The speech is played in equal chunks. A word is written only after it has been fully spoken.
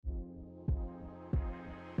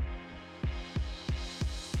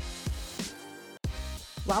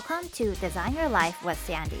Welcome to Design Your Life with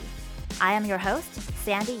Sandy. I am your host,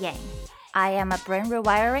 Sandy Yang. I am a brain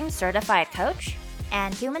rewiring certified coach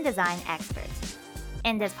and human design expert.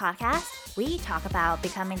 In this podcast, we talk about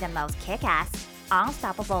becoming the most kick-ass,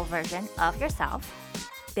 unstoppable version of yourself,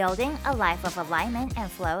 building a life of alignment and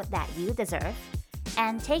flow that you deserve,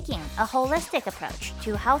 and taking a holistic approach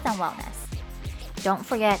to health and wellness. Don't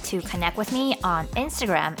forget to connect with me on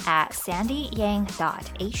Instagram at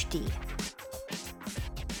sandyyang.hd.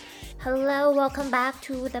 Hello, welcome back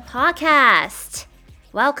to the podcast.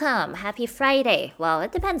 Welcome, happy Friday. Well,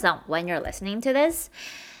 it depends on when you're listening to this,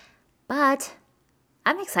 but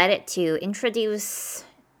I'm excited to introduce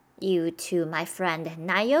you to my friend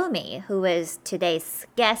Naomi, who is today's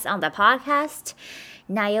guest on the podcast.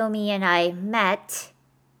 Naomi and I met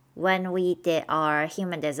when we did our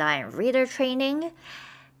human design reader training.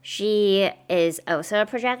 She is also a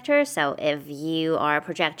projector, so if you are a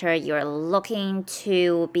projector, you're looking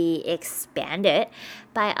to be expanded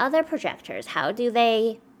by other projectors. How do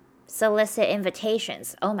they solicit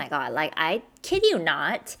invitations? Oh my god, I kid you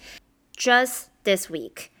not, just this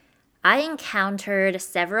week, I encountered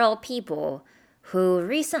several people who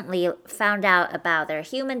recently found out about their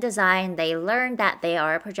human design. They learned that they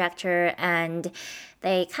are a projector and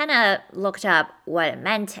they kind of looked up what it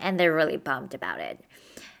meant and they're really bummed about it.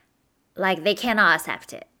 They cannot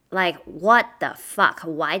accept it. What the fuck?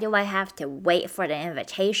 Why do I have to wait for the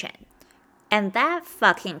invitation? And that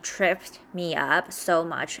fucking tripped me up so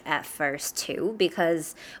much at first too,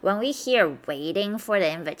 because when we hear waiting for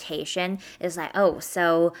the invitation, it's like, oh,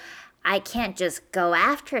 so I can't just go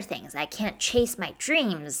after things. I can't chase my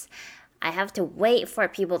dreams. I have to wait for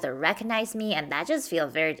people to recognize me, and that just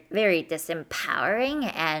feels very, very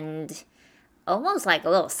disempowering and almost a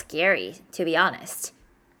little scary, to be honest.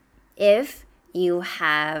 If you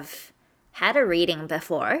have had a reading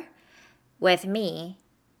before with me,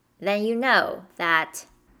 then you know that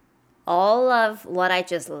all of what I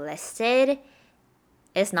just listed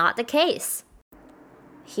is not the case.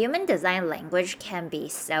 Human design language can be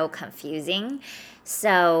so confusing.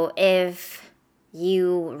 So if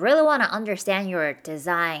you really want to understand your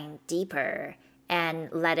design deeper and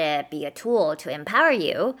let it be a tool to empower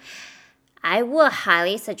you, I would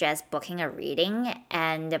highly suggest booking a reading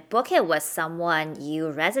and book it with someone you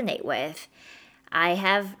resonate with. I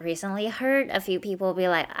have recently heard a few people be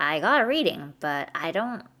like, I got a reading, but I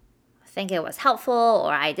don't think it was helpful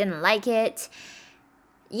or I didn't like it.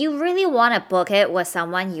 You really want to book it with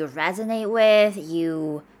someone you resonate with,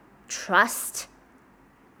 you trust,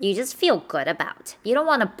 you just feel good about. You don't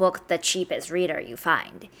want to book the cheapest reader you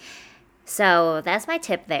find. So that's my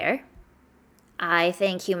tip there. I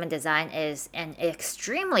think human design is an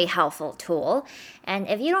extremely helpful tool, and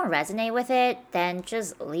if you don't resonate with it, then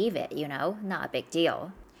just leave it, not a big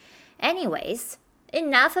deal. Anyways,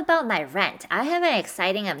 enough about my rant. I have an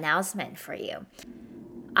exciting announcement for you.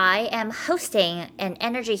 I am hosting an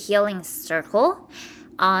energy healing circle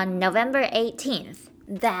on November 18th.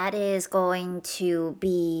 That is going to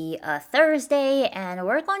be a Thursday, and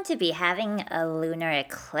we're going to be having a lunar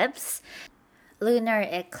eclipse. Lunar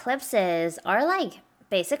eclipses are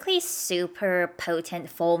basically super potent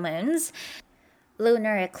full moons.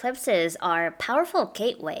 Lunar eclipses are powerful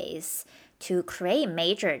gateways to create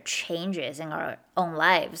major changes in our own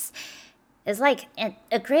lives. It's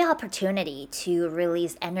a great opportunity to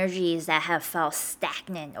release energies that have felt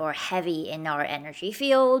stagnant or heavy in our energy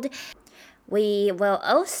field. We will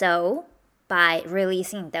also, by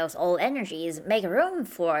releasing those old energies, make room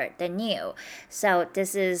for the new. So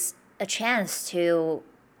this is a chance to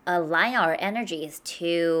align our energies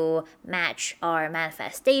to match our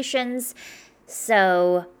manifestations.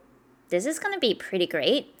 So this is going to be pretty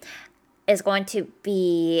great. It's going to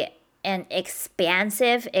be an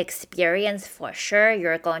expansive experience for sure.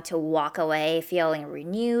 You're going to walk away feeling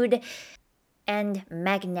renewed and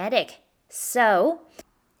magnetic. So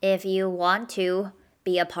if you want to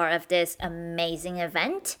be a part of this amazing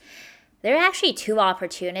event, there are actually 2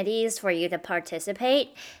 opportunities for you to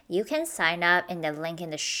participate. You can sign up in the link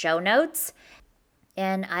in the show notes,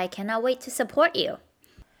 and I cannot wait to support you.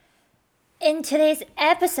 In today's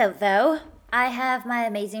episode, though, I have my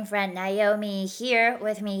amazing friend Naomi here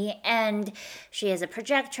with me, and she is a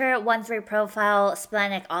projector, 1-3 profile,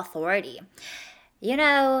 Splenic Authority.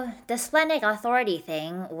 The Splenic Authority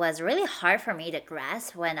thing was really hard for me to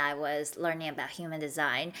grasp when I was learning about human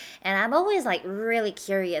design. And I'm always really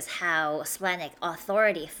curious how Splenic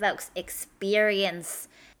Authority folks experience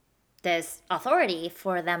this authority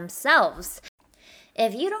for themselves.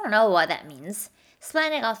 If you don't know what that means,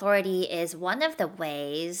 Splenic Authority is one of the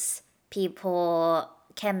ways people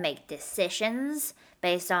can make decisions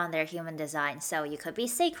based on their human design. So you could be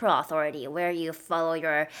sacral authority, where you follow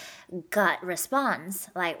your gut response,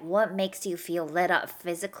 like what makes you feel lit up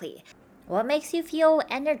physically, what makes you feel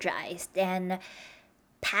energized and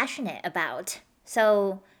passionate about.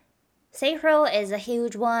 So sacral is a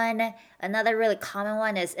huge one. Another really common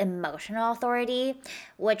one is emotional authority,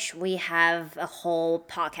 which we have a whole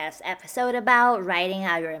podcast episode about, riding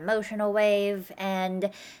out your emotional wave. And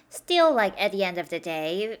still, like at the end of the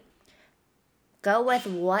day, go with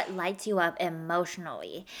what lights you up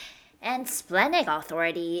emotionally. And splenic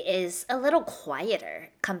authority is a little quieter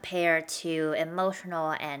compared to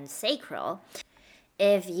emotional and sacral.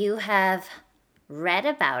 If you have read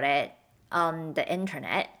about it on the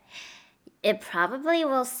internet, it probably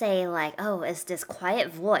will say, like, oh, it's this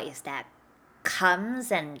quiet voice that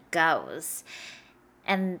comes and goes.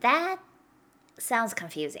 And that sounds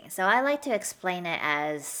confusing. So I like to explain it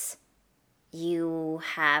as you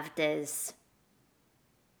have this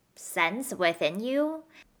sense within you.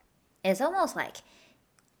 It's almost like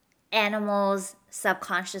animals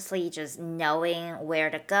subconsciously just knowing where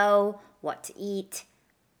to go, what to eat,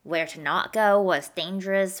 where to not go, what's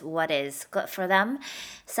dangerous, what is good for them.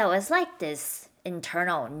 So it's like this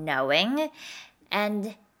internal knowing,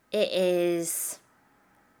 and it is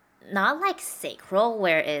not like sacral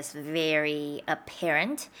where it's very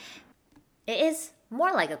apparent. It is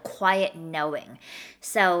more like a quiet knowing.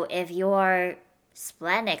 So if you're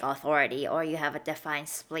splenic authority or you have a defined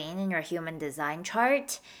spleen in your human design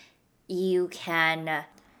chart, you can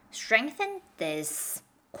strengthen this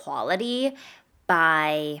quality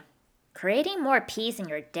by creating more peace in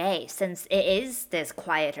your day, since it is this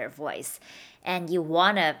quieter voice and you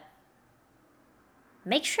want to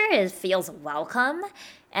make sure it feels welcome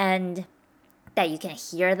and that you can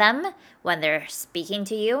hear them when they're speaking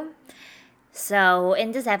to you. So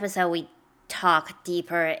in this episode, we talk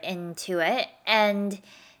deeper into it. And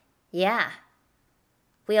yeah,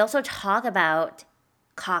 we also talk about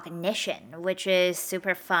cognition, which is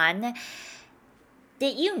super fun.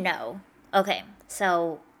 Did you know? Okay,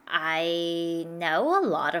 so I know a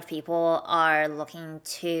lot of people are looking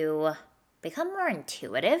to become more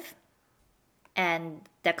intuitive. And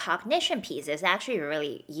the cognition piece is actually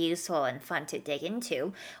really useful and fun to dig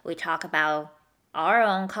into. We talk about our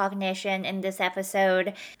own cognition in this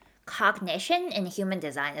episode. Cognition in human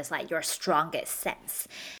design is like your strongest sense,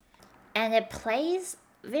 and it plays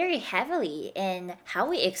very heavily in how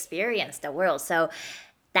we experience the world. So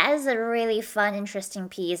that is a really fun, interesting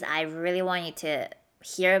piece. I really want you to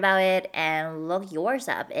hear about it and look yours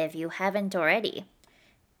up if you haven't already.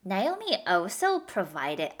 Naomi also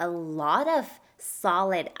provided a lot of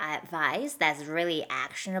solid advice that's really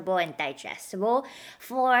actionable and digestible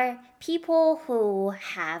for people who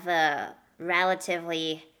have a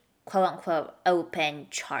relatively quote unquote open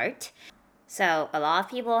chart. So, a lot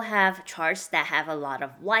of people have charts that have a lot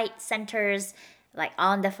of white centers, like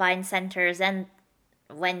undefined centers, and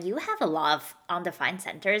when you have a lot of undefined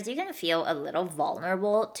centers, you can feel a little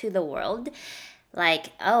vulnerable to the world. Like,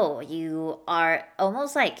 oh, you are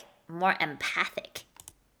almost like more empathic.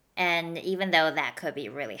 And even though that could be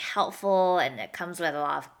really helpful and it comes with a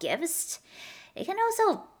lot of gifts, it can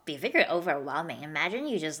also be very overwhelming. Imagine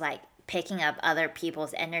you just like picking up other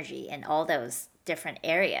people's energy in all those different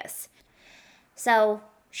areas. So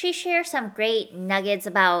she shares some great nuggets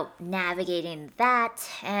about navigating that,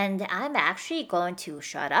 and I'm actually going to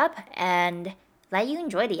shut up and let you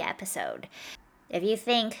enjoy the episode. If you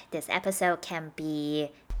think this episode can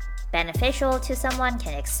be beneficial to someone,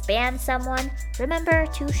 can expand someone, remember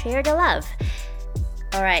to share the love.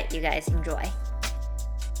 All right, you guys, enjoy.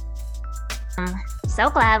 So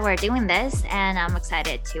glad we're doing this, and I'm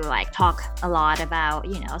excited to like talk a lot about,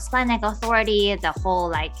 splenic authority, the whole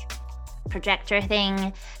like projector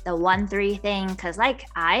thing, the 1-3 thing, because like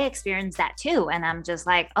I experienced that too, and I'm just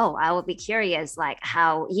like, oh, I would be curious like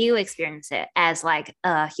how you experience it as like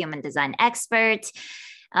a human design expert,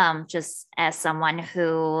 just as someone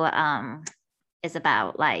who is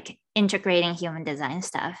about like integrating human design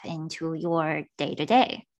stuff into your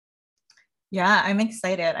day-to-day. Yeah, I'm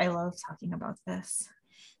excited. I love talking about this.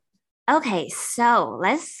 Okay, so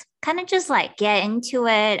let's kind of just like get into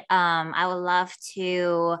it. I would love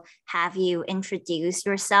to have you introduce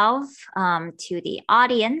yourself to the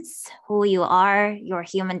audience, who you are, your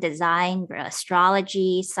human design, your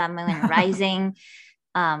astrology, sun, moon, and rising,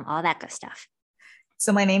 all that good stuff.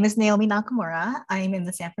 So my name is Naomi Nakamara. I'm in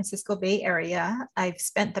the San Francisco Bay Area. I've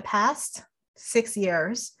spent the past 6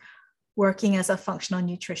 years working as a functional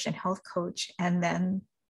nutrition health coach, and then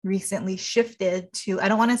recently shifted to, I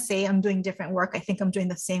don't want to say I'm doing different work. I think I'm doing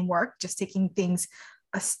the same work, just taking things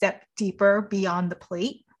a step deeper beyond the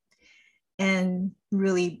plate and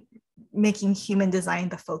really making human design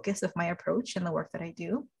the focus of my approach and the work that I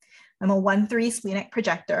do. I'm a 1-3 splenic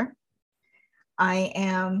projector. I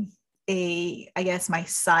am I guess my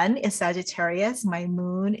sun is Sagittarius, my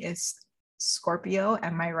moon is Scorpio,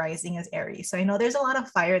 and my rising is Aries. So I know there's a lot of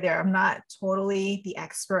fire there. I'm not totally the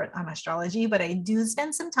expert on astrology, but I do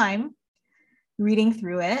spend some time reading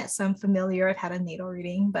through it. So I'm familiar. I've had a natal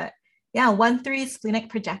reading, but yeah, 1-3 splenic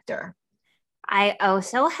projector. I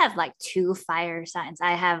also have like two fire signs.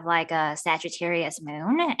 I have like a Sagittarius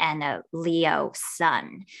moon and a Leo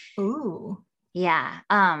sun. Ooh. Yeah.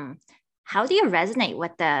 How do you resonate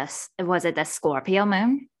with was it the Scorpio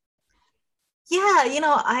moon? Yeah,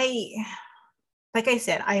 like I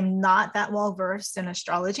said, I'm not that well versed in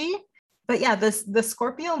astrology, but yeah, the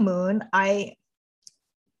Scorpio moon,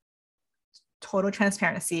 total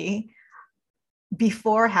transparency,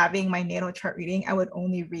 before having my natal chart reading, I would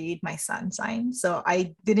only read my sun sign. So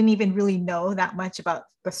I didn't even really know that much about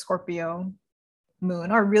the Scorpio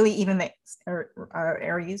moon or really even the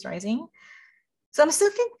Aries rising. So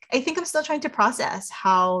I think I'm still trying to process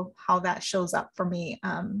how that shows up for me.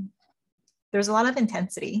 There's a lot of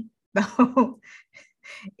intensity though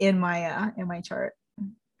in my chart.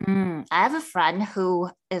 I have a friend who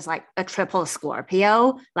is like a triple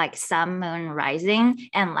Scorpio, like sun, moon, rising,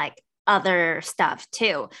 and like other stuff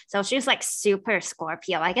too. So she's like super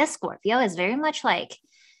Scorpio. I guess Scorpio is very much like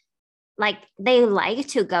they like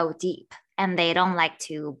to go deep and they don't like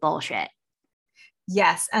to bullshit.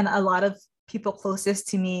 Yes, and a lot of people closest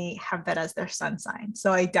to me have that as their sun sign.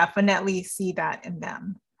 So I definitely see that in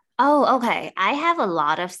them. Oh, okay. I have a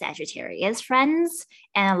lot of Sagittarius friends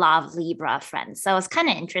and a lot of Libra friends. So it's kind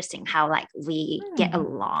of interesting how like we get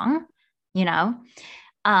along, you know?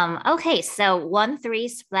 Okay, so 1-3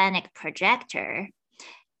 splenic projector.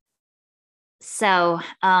 So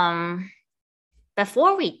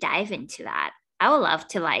before we dive into that, I would love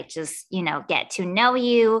to like just, get to know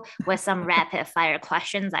you with some rapid fire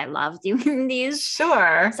questions. I love doing these.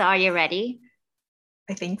 Sure. So are you ready?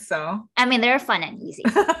 I think so. I mean, they're fun and easy.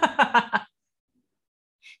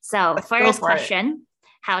 So Let's first question,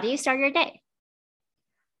 how do you start your day?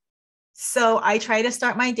 So I try to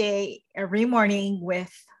start my day every morning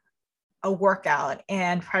with a workout.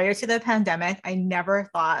 And prior to the pandemic, I never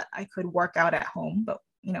thought I could work out at home, but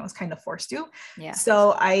I was kind of forced to. Yeah.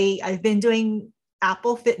 So I've been doing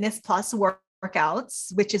Apple Fitness Plus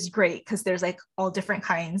workouts, which is great because there's like all different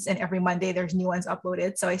kinds. And every Monday there's new ones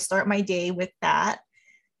uploaded. So I start my day with that.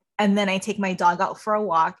 And then I take my dog out for a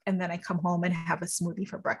walk and then I come home and have a smoothie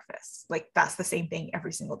for breakfast. Like that's the same thing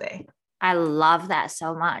every single day. I love that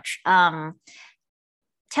so much. Tell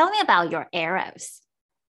me about your arrows.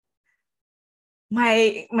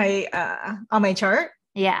 My on my chart.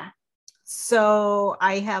 Yeah. So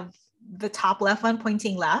I have the top left one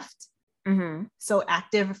pointing left. Mm-hmm. So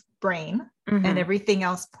active brain, and everything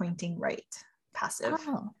else pointing right, passive.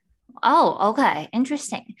 Oh, okay.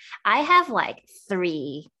 Interesting. I have like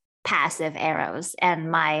 3 passive arrows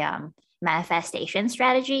and my manifestation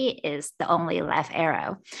strategy is the only left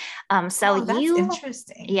arrow. So that's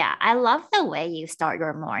interesting. Yeah, I love the way you start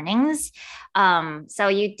your mornings. So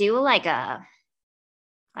you do like an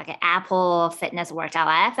Apple Fitness workout.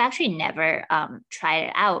 I've actually never tried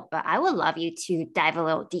it out, but I would love you to dive a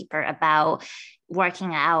little deeper about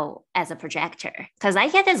working out as a projector, because I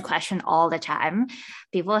get this question all the time.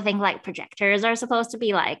 People think like projectors are supposed to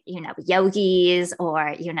be like, yogis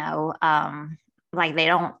or, like they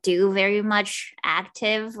don't do very much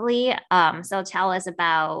actively. So tell us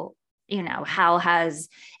about, how has,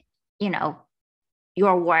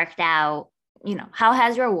 your worked out how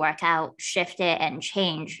has your workout shifted and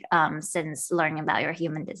changed since learning about your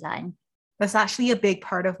human design? That's actually a big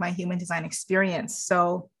part of my human design experience.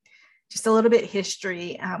 So just a little bit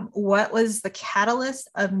history. What was the catalyst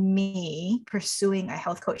of me pursuing a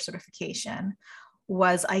health coach certification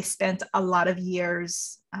was I spent a lot of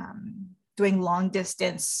years doing long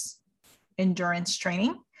distance endurance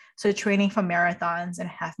training. So training for marathons and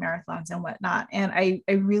half marathons and whatnot. And I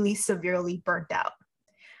really severely burnt out.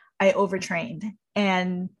 I overtrained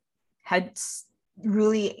and had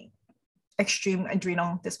really extreme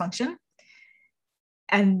adrenal dysfunction.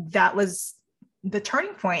 And that was the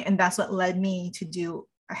turning point. And that's what led me to do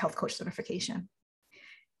a health coach certification.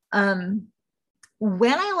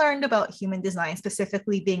 When I learned about human design,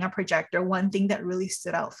 specifically being a projector, one thing that really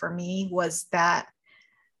stood out for me was that,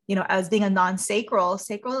 as being a non-sacral,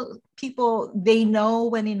 sacral people, they know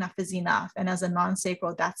when enough is enough. And as a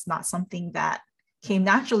non-sacral, that's not something that came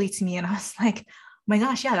naturally to me. And I was like, oh my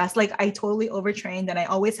gosh, yeah, that's like, I totally overtrained. And I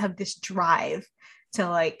always have this drive to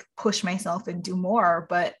like push myself and do more.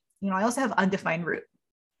 But, I also have undefined root.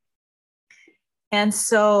 And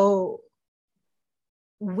so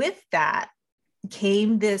with that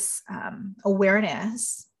came this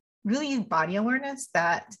awareness, really body awareness,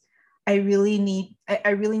 that I really need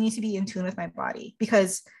to be in tune with my body,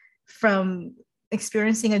 because from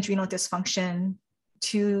experiencing adrenal dysfunction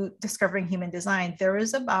to discovering human design, there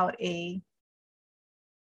was about a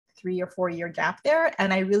 3 or 4 year gap there.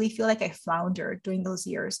 And I really feel like I floundered during those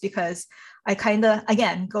years, because I kind of,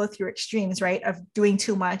 again, go through extremes, right? Of doing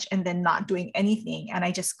too much and then not doing anything. And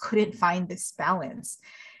I just couldn't find this balance.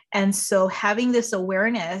 And so having this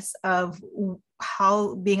awareness of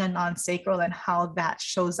how being a non-sacral and how that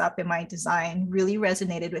shows up in my design really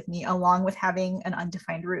resonated with me, along with having an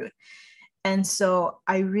undefined root. And so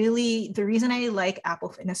the reason I like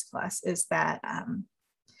Apple Fitness Plus is that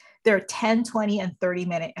there are 10, 20, and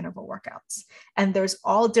 30-minute interval workouts. And there's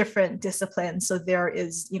all different disciplines. So there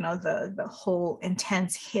is, the whole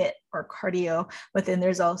intense HIIT or cardio, but then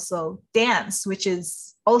there's also dance, which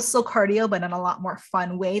is also cardio, but in a lot more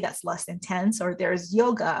fun way that's less intense. Or there's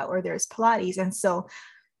yoga, or there's Pilates. And so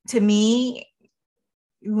to me,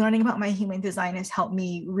 learning about my human design has helped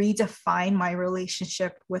me redefine my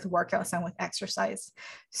relationship with workouts and with exercise.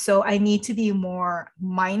 So I need to be more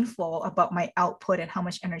mindful about my output and how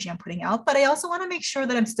much energy I'm putting out. But I also want to make sure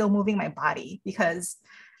that I'm still moving my body, because,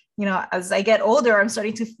 as I get older, I'm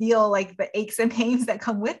starting to feel like the aches and pains that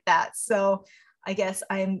come with that. So I guess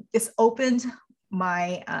it's opened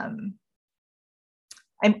my, I'm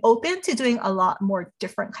open to doing a lot more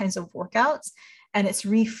different kinds of workouts. And it's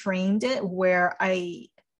reframed it where I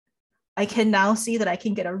can now see that I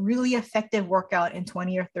can get a really effective workout in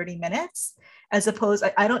 20 or 30 minutes, as opposed,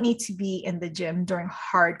 I don't need to be in the gym during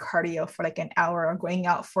hard cardio for like an hour, or going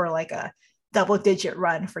out for like a double-digit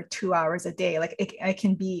run for 2 hours a day. Like I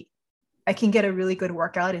can get a really good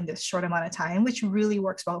workout in this short amount of time, which really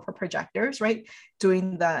works well for projectors, right?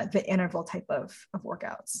 Doing the interval type of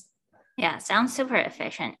workouts. Yeah, sounds super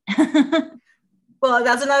efficient. Well,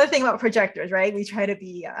 that's another thing about projectors, right? We try to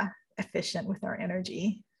be efficient with our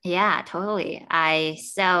energy. Yeah, totally. I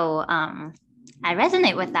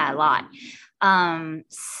resonate with that a lot.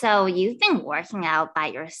 So you've been working out by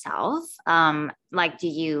yourself. Like, do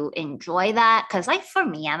you enjoy that? Because like for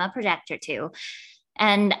me, I'm a projector too.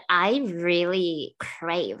 And I really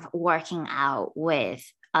crave working out with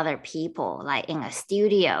other people, like in a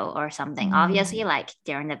studio or something. Obviously, like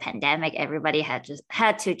during the pandemic, everybody had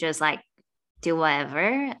to just like do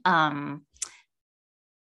whatever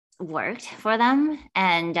worked for them.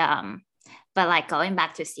 And but like going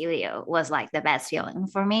back to studio was like the best feeling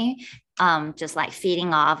for me. Just like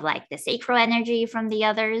feeding off like the sacral energy from the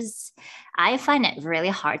others. I find it really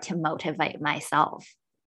hard to motivate myself.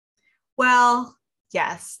 Well,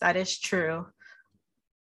 yes, that is true.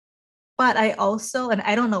 But I also, and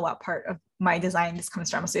I don't know what part of my design this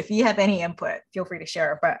comes from, so if you have any input, feel free to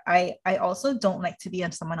share. But I also don't like to be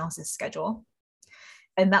on someone else's schedule.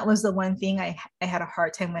 And that was the one thing I had a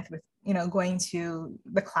hard time with going to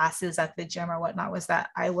the classes at the gym or whatnot, was that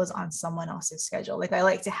I was on someone else's schedule. Like I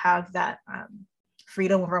like to have that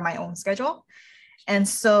freedom over my own schedule. And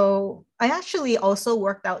so I actually also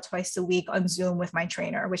worked out twice a week on Zoom with my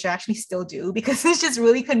trainer, which I actually still do, because it's just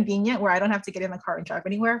really convenient where I don't have to get in the car and drive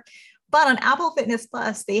anywhere. But on Apple Fitness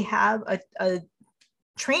Plus, they have a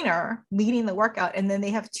trainer leading the workout, and then they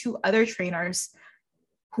have 2 other trainers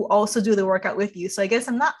who also do the workout with you. So I guess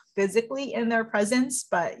I'm not physically in their presence,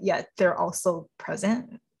 but yet they're also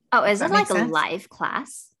present. Oh, is it like a live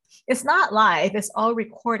class? It's not live, it's all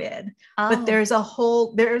recorded. Oh. But there's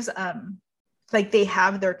like they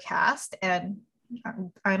have their cast, and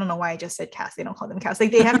I don't know why I just said cast. They don't call them cast.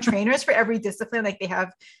 Like they have trainers for every discipline. Like they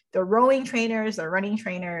have their rowing trainers, their running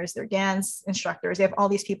trainers, their dance instructors. They have all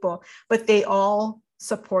these people, but they all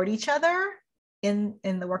support each other in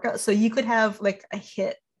the workout. So you could have like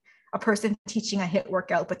a person teaching a HIIT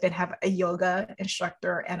workout, but then have a yoga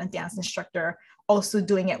instructor and a dance instructor also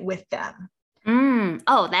doing it with them.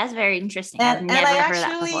 Oh, that's very interesting. I've never heard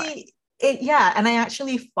that before. And I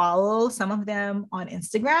actually follow some of them on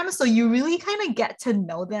Instagram. So you really kind of get to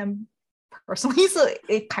know them personally. So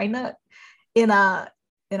it kind of, in a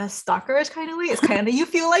stalkerish kind of way, it's kind of, you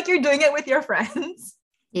feel like you're doing it with your friends.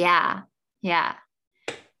 Yeah.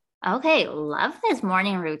 Okay, love this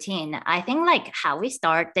morning routine. I think like how we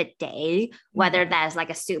start the day, whether that's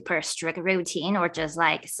like a super strict routine or just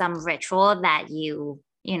like some ritual that you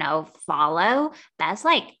follow, that's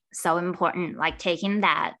like so important. Like taking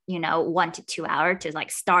that 1 to 2 hours to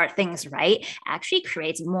like start things right actually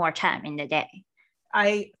creates more time in the day.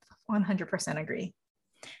 I 100% agree.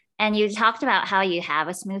 And you talked about how you have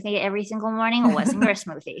a smoothie every single morning. What's in your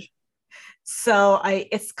smoothie? So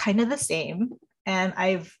it's kind of the same. And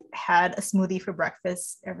I've had a smoothie for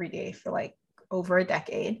breakfast every day for like over a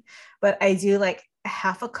decade. But I do like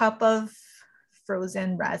half a cup of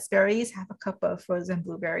frozen raspberries, half a cup of frozen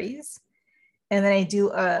blueberries. And then I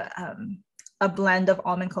do a blend of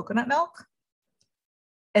almond coconut milk.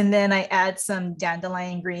 And then I add some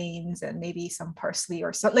dandelion greens and maybe some parsley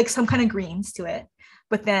or some kind of greens to it.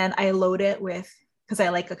 But then I load it with, because I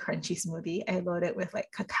like a crunchy smoothie, I load it with like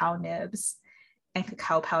cacao nibs and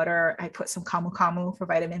cacao powder. I put some camu camu for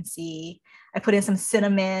vitamin C. I put in some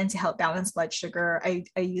cinnamon to help balance blood sugar. I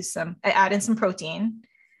add in some protein,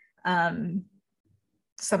 um,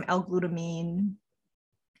 some L-glutamine,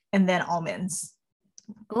 and then almonds.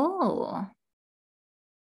 Oh,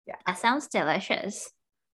 Yeah, that sounds delicious.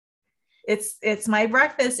 it's my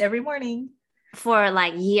breakfast every morning. For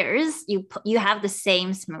like years, you have the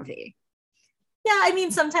same smoothie. Yeah, I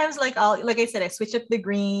mean, sometimes like I said, I switch up the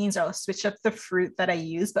greens or I'll switch up the fruit that I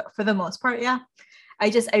use, but for the most part, yeah,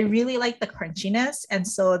 I really like the crunchiness. And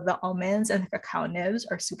so the almonds and the cacao nibs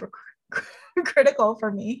are super critical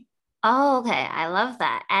for me. Oh, okay. I love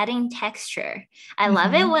that. Adding texture. I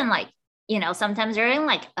love it Mhm. when like, sometimes you're in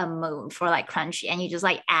like a mood for like crunchy and you just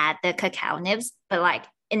like add the cacao nibs, but like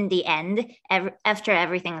in the end, after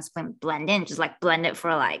everything's been blended, just like blend it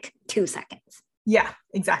for like 2 seconds. Yeah,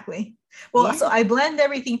 exactly. Well, so Yeah. I blend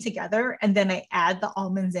everything together and then I add the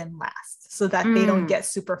almonds in last so that they don't Mm, get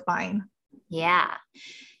super fine. yeah.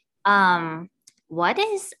 Um, what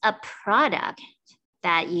is a product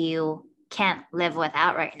that you can't live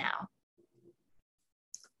without right now?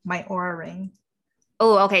 My aura ring.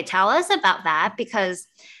 Oh, okay. Tell us about that because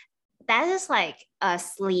that is like a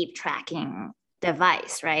sleep tracking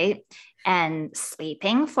device, right? And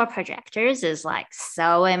sleeping for projectors is like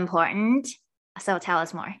so important. So tell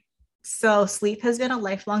us more. So sleep has been a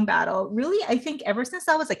lifelong battle. Really, I think ever since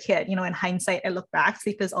I was a kid, in hindsight, I look back,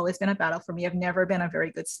 sleep has always been a battle for me. I've never been a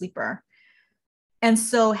very good sleeper. And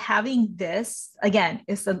so having this, again,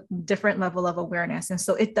 is a different level of awareness. And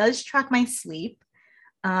so it does track my sleep.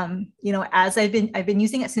 As I've been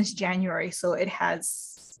using it since January. So it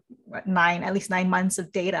has at least 9 months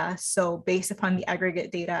of data. So based upon the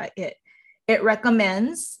aggregate data, it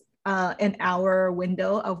recommends an hour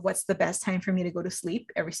window of what's the best time for me to go to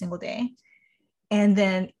sleep every single day. And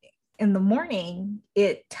then in the morning,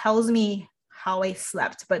 it tells me how I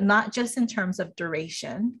slept, but not just in terms of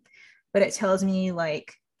duration, but it tells me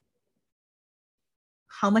like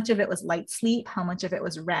how much of it was light sleep, how much of it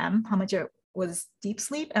was REM, how much of it was deep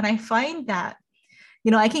sleep. And I find that,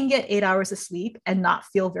 I can get 8 hours of sleep and not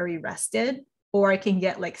feel very rested, or I can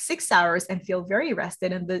get like 6 hours and feel very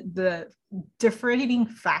rested. And the differentiating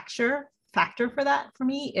factor for that for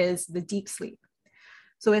me is the deep sleep.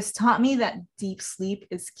 So it's taught me that deep sleep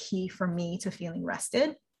is key for me to feeling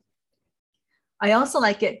rested. I also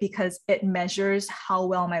like it because it measures how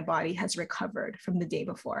well my body has recovered from the day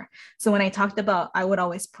before. So when I talked about I would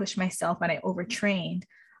always push myself and I overtrained,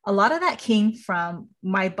 a lot of that came from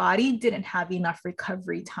my body didn't have enough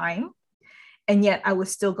recovery time. And yet I would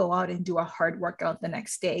still go out and do a hard workout the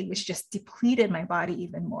next day, which just depleted my body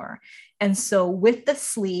even more. And so with the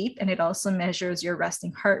sleep, and it also measures your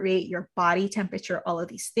resting heart rate, your body temperature, all of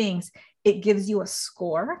these things, it gives you a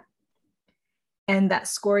score. And that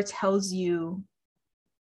score tells you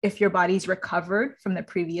if your body's recovered from the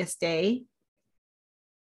previous day.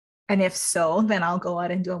 And if so, then I'll go out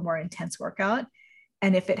and do a more intense workout.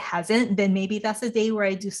 And if it hasn't, then maybe that's a day where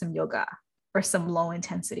I do some yoga or some low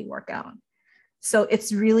intensity workout. So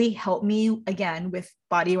it's really helped me again with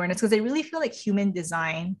body awareness because I really feel like human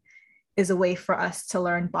design is a way for us to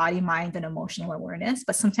learn body, mind, and emotional awareness.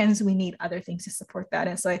 But sometimes we need other things to support that.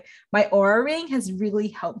 And so my aura ring has really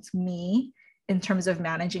helped me in terms of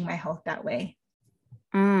managing my health that way.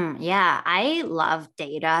 Yeah, I love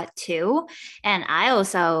data too. And I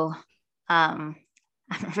also, um,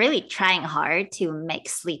 I'm really trying hard to make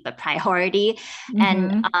sleep a priority.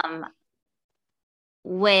 And Mm-hmm.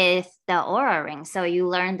 with the aura ring, so you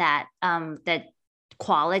learn that the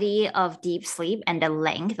quality of deep sleep and the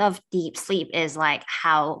length of deep sleep is like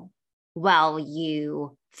how well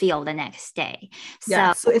you feel the next day.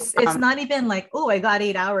 Yeah. So, So it's um, not even like, oh, I got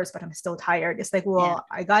 8 hours, but I'm still tired. It's like, yeah, well,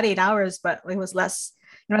 I got 8 hours, but it was less,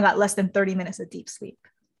 I got less than 30 minutes of deep sleep.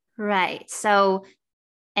 right. So,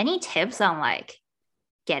 any tips on like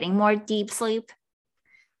getting more deep sleep?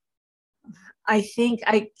 I think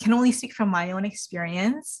I can only speak from my own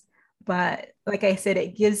experience, but like I said,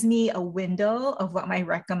 it gives me a window of what my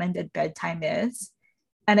recommended bedtime is.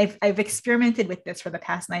 and I've experimented with this for the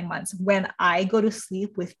past 9 months. When I go to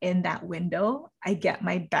sleep within that window, I get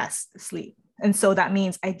my best sleep. And so that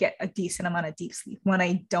means I get a decent amount of deep sleep. When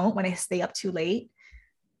I don't, when I stay up too late,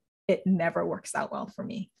 it never works out well for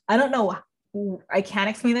me. I don't know. I can't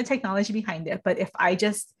explain the technology behind it, but if I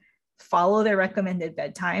just follow the recommended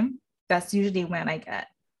bedtime, that's usually when I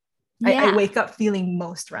Yeah. wake up feeling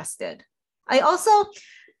most rested. I also,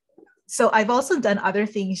 so I've also done other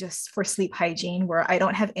things just for sleep hygiene where I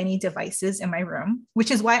don't have any devices in my room,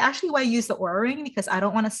 which is why I use the Aura Ring, because I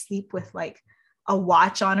don't want to sleep with like a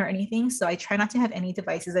watch on or anything. So I try not to have any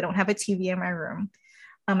devices. I don't have a TV in my room.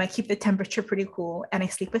 I keep the temperature pretty cool, and I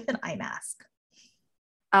sleep with an eye mask.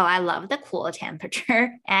 Oh, I love the cool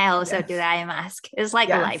temperature. I also do the Yes. eye mask. It's like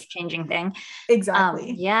a Yes, life-changing thing.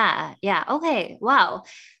 exactly. Yeah, yeah. Okay. Wow.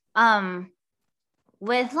 Um,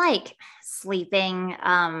 with like sleeping,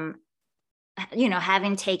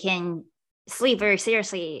 having taken sleep very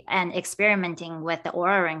seriously and experimenting with the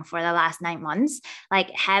Aura Ring for the last 9 months,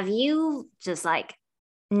 like, have you just like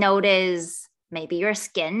noticed maybe your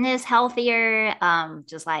skin is healthier,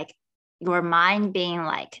 just like your mind being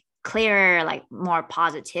like clearer, like more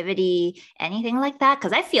positivity, anything like that?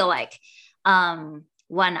 Because I feel like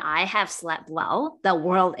when I have slept well, the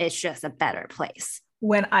world is just a better place.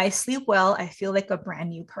 When I sleep well, I feel like a brand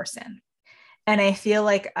new person, and I feel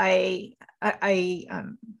like I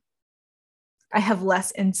have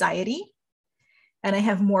less anxiety, and I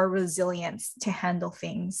have more resilience to handle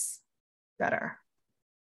things better.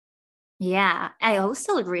 Yeah, I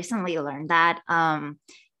also recently learned that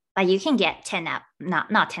like you can get 10 up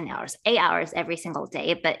not 10 hours, 8 hours every single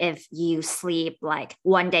day, but if you sleep like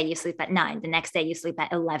one day you sleep at 9, the next day you sleep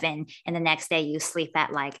at 11, and the next day you sleep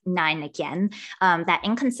at like 9 again, that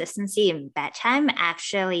inconsistency in bedtime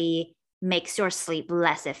actually makes your sleep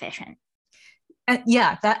less efficient. And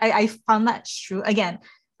yeah, that I found that true. Again,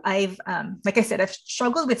 I've like I said, I've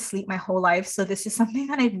struggled with sleep my whole life. So this is something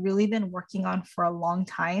that I've really been working on for a long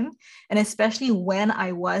time. And especially when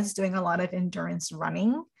I was doing a lot of endurance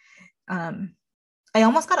running, um, I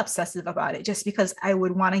almost got obsessive about it just because I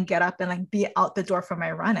would want to get up and like be out the door for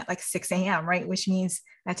my run at like 6 a.m., right? Which means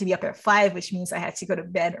I had to be up at 5, which means I had to go to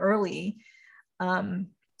bed early. Um,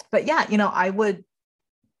 but yeah, I would,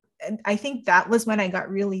 and I think that was when I got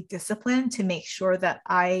really disciplined to make sure that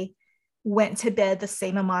I went to bed the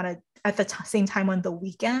same amount of at the same time on the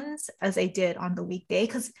weekends as I did on the weekday.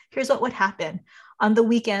 Because here's what would happen: on the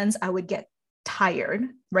weekends, I would get tired,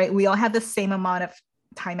 right? We all have the same amount of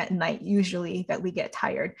time at night usually that we get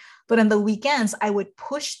tired. But on the weekends, I would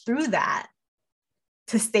push through that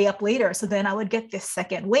to stay up later. So then I would get this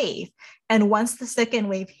second wave. And once the second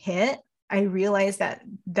wave hit, I realized that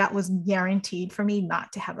that was guaranteed for me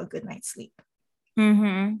not to have a good night's sleep.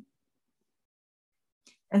 Mm-hmm.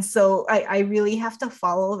 And so I really have to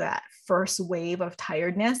follow that first wave of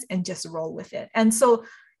tiredness and just roll with it. And so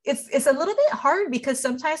it's a little bit hard because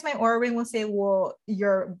sometimes my Aura Ring will say, well,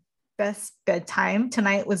 your best bedtime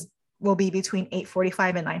tonight will be between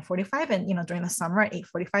 8:45 and 9:45. And during the summer at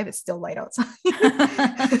 8:45, it's still light outside.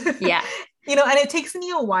 Yeah. And it takes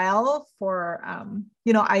me a while for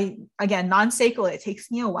I again non-sacral, it takes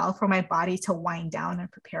me a while for my body to wind down and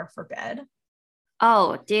prepare for bed.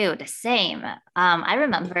 Oh, dude, same. I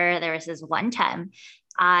remember there was this one time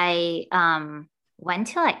I went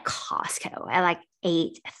to like Costco at like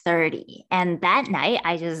 8:30, and that night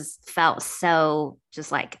I just felt so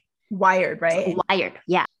just like Wired, right? wired.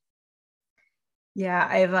 Yeah.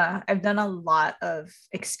 Yeah, I've done a lot of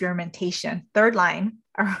experimentation, third line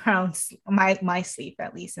around my sleep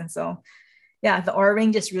at least. And so yeah, the Aura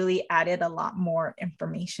Ring just really added a lot more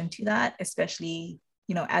information to that, especially,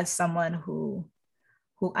 as someone who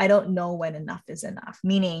I don't know when enough is enough,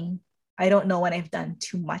 meaning I don't know when I've done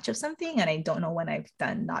too much of something, and I don't know when I've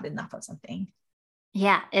done not enough of something.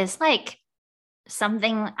 Yeah, it's like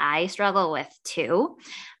something I struggle with too.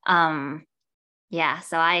 Um, yeah,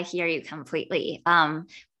 so I hear you completely.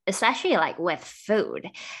 Especially like with food.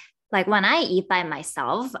 Like when I eat by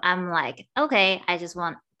myself, I'm like, okay, I just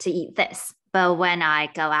want to eat this. But when I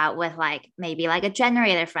go out with like maybe like a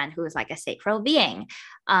generator friend who's like a sacral being,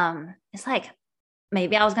 it's like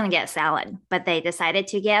maybe I was gonna get a salad, but they decided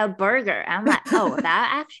to get a burger. I'm like, oh, that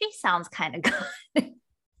actually sounds kind of good.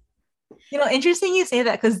 Interesting you say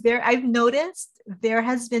that, because I've noticed there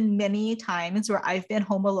has been many times where I've been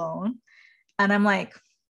home alone and I'm like,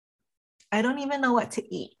 I don't even know what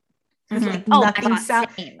to eat. Because Mhm. like Oh my God,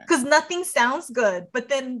 same. nothing sounds good. But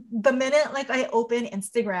then the minute like I open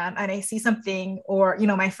Instagram and I see something, or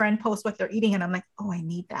my friend posts what they're eating, and I'm like, oh, I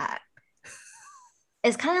need that.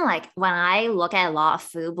 It's kind of like when I look at a lot of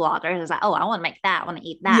food bloggers, it's like, oh, I want to make that, I want to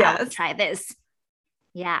eat that, I want to Yes. try this.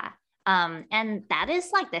 Yeah. And that is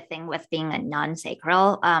like the thing with being a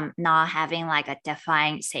non-sacral, not having like a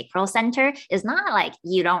defined sacral center. It's not like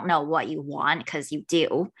you don't know what you want because you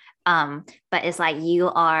do. But it's like you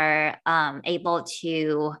are able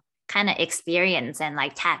to kind of experience and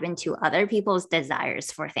like tap into other people's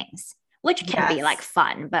desires for things, which can be like Yes.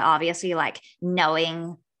 fun, but obviously like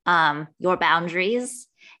knowing your boundaries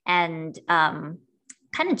and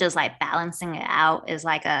kind of just like balancing it out is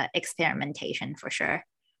like a experimentation for sure.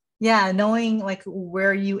 Yeah, knowing like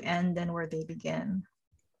where you end and where they begin.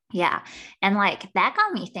 Yeah. And like that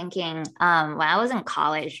got me thinking, when I was in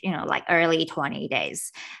college, like early 20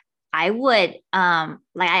 days, I would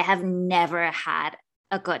like I have never had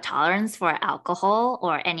a good tolerance for alcohol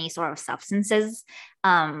or any sort of substances.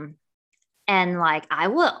 Um, and like I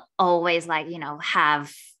would always like,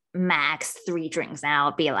 have max 3 drinks and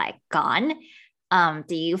I'll be like gone.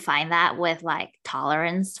 Do you find that with like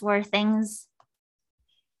tolerance for things?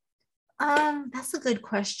 That's a good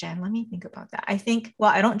question. Let me think about that. I think,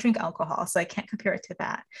 well, I don't drink alcohol, so I can't compare it to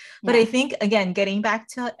that. But I Yeah. think, again, getting back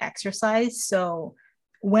to exercise. So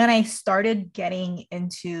when I started getting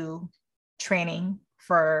into training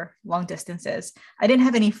for long distances, I didn't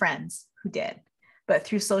have any friends who did. But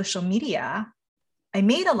through social media, I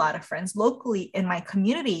made a lot of friends locally in my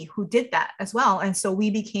community who did that as well. And so we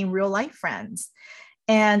became real life friends.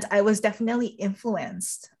 And I was definitely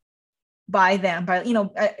influenced by them. But,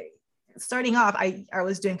 starting off, I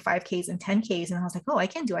was doing 5Ks and 10Ks, and I was like, oh, I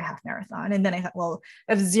can do a half marathon. And then I thought, well,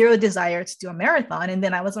 I have zero desire to do a marathon. And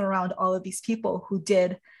then I was around all of these people who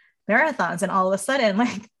did marathons, and all of a sudden,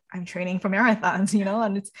 like, I'm training for marathons,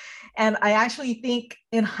 and I actually think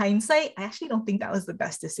in hindsight, I actually don't think that was the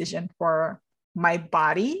best decision for my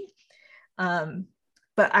body. Um,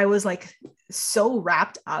 but I was like so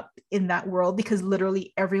wrapped up in that world because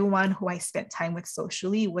literally everyone who I spent time with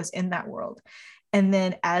socially was in that world. And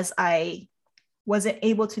then as I wasn't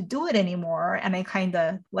able to do it anymore and I kind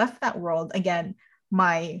of left that world again,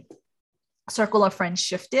 my circle of friends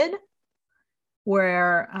shifted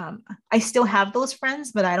where I still have those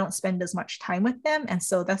friends, but I don't spend as much time with them. And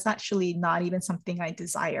so that's actually not even something I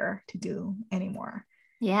desire to do anymore.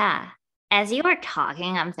 Yeah. As you were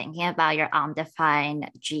talking, I'm thinking about your undefined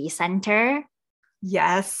G center.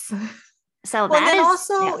 Yes. So Well, and that then is,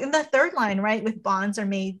 also yeah. in the third line, right, with bonds are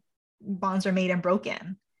made and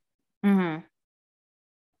broken. Hmm.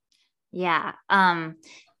 Yeah.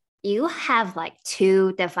 You have like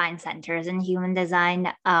two defined centers in human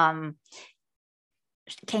design.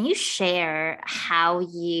 Can you share how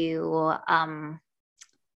you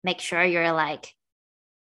make sure you're like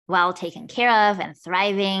well taken care of and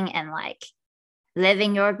thriving and like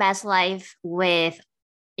living your best life with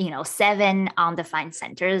seven undefined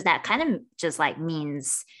centers? That kind of just like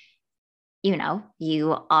means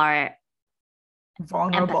you are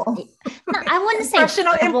Vulnerable. empathy. No, I wouldn't say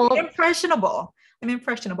vulnerable. Impressionable. I'm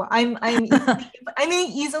impressionable. I'm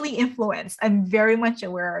easily influenced. I'm very much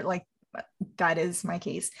aware, like that is my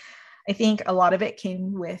case. I think a lot of it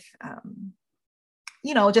came with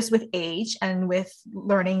just with age and with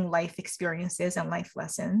learning life experiences and life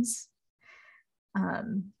lessons.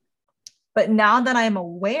 Um, but now that I'm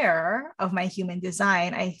aware of my human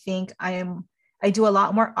design, I think I do a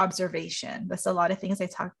lot more observation. That's a lot of things I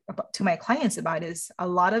talk about to my clients about is a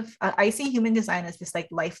lot of I see human design as this like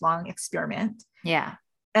lifelong experiment. Yeah.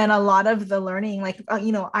 And a lot of the learning, like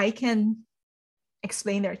I can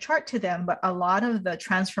explain their chart to them, but a lot of the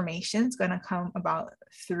transformation is going to come about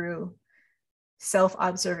through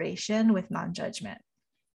self-observation with non-judgment.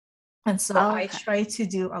 And so I Okay. try to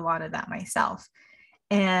do a lot of that myself.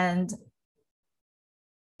 And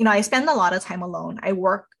I spend a lot of time alone. I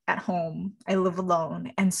work at home, I live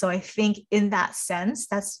alone. And so I think in that sense,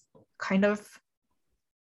 that's kind of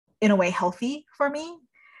in a way healthy for me.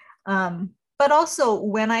 But also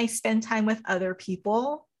when I spend time with other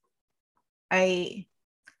people, I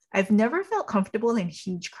I've never felt comfortable in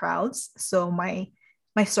huge crowds. So my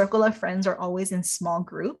circle of friends are always in small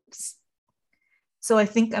groups. So I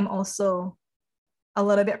think I'm also a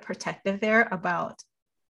little bit protective there about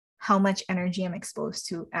how much energy I'm exposed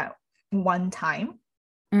to at one time.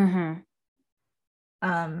 Mm-hmm.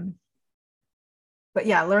 Um, but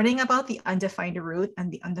yeah, learning about the undefined root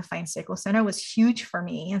and the undefined sacral center was huge for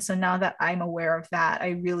me. And so now that I'm aware of that, I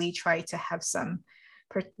really try to have some,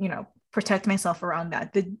 protect myself around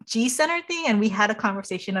that. The G center thing, and we had a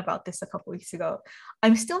conversation about this a couple weeks ago.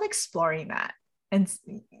 I'm still exploring that, and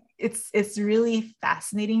it's really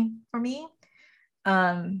fascinating for me.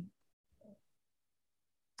 Um,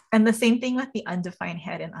 and the same thing with the undefined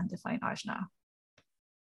head and undefined ajna.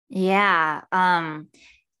 Yeah.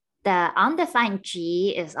 the undefined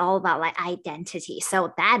G is all about like identity.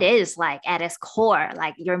 So that is like at its core,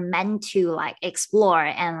 like you're meant to like explore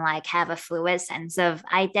and like have a fluid sense of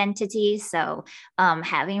identity. So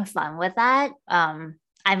having fun with that.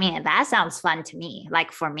 I mean, that sounds fun to me.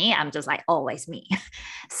 Like for me, I'm just like always me.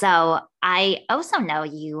 So I also know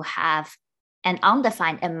you have an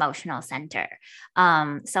undefined emotional center.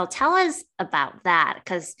 So tell us about that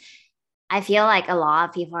because I feel like a lot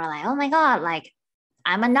of people are like, oh my God, like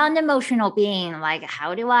I'm a non-emotional being. Like,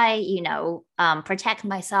 how do I, protect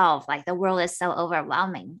myself? Like the world is so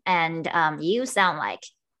overwhelming. And you sound like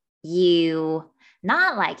you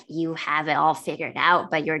not like you have it all figured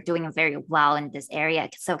out, but you're doing very well in this area.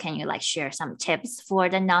 So can you like share some tips for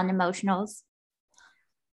the non-emotionals?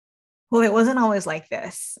 Well, it wasn't always like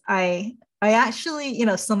this. I actually,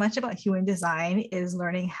 so much about human design is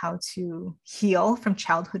learning how to heal from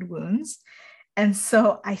childhood wounds. And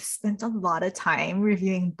so I spent a lot of time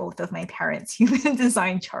reviewing both of my parents' human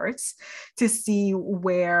design charts to see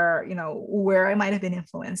where I might have been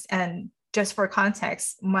influenced. And just for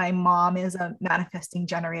context, my mom is a manifesting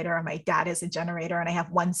generator and my dad is a generator. And I have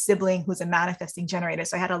one sibling who's a manifesting generator.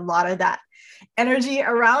 So I had a lot of that energy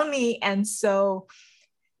around me. And so,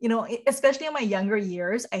 especially in my younger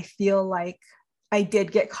years, I feel like I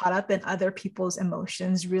did get caught up in other people's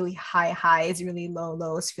emotions, really high highs, really low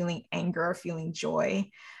lows, feeling anger, feeling joy.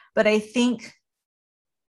 But I think,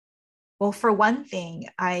 well, for one thing,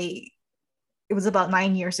 it was about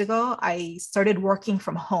 9 years ago, I started working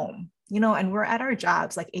from home, and we're at our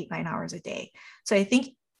jobs like 8, 9 hours a day. So I think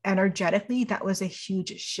energetically, that was a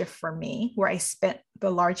huge shift for me where I spent the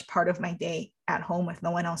large part of my day at home with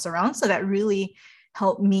no one else around. So that really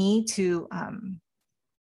helped me to,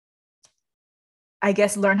 I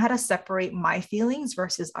guess, learn how to separate my feelings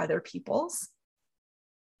versus other people's.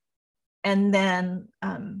 And then,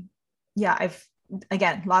 yeah,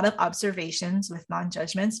 again, a lot of observations with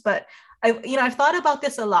non-judgments, but I've thought about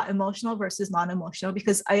this a lot, emotional versus non-emotional,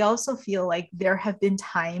 because I also feel like there have been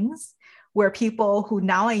times where people who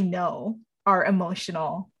now I know are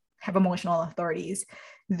emotional, have emotional authorities,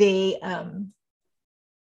 they,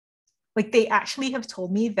 like they actually have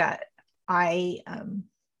told me that I,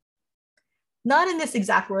 not in this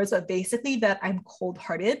exact words, but basically that I'm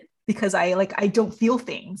cold-hearted because I don't feel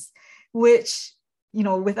things, which,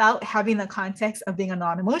 without having the context of being a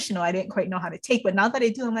non-emotional, I didn't quite know how to take. But now that I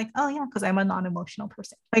do, I'm like, oh yeah, because I'm a non-emotional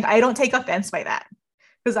person. Like I don't take offense by that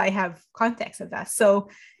because I have context of that. So,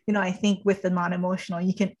 I think with the non-emotional,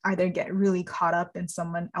 you can either get really caught up in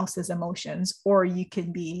someone else's emotions, or you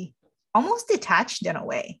can be almost detached in a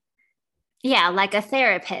way. Yeah, like a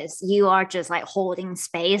therapist, you are just like holding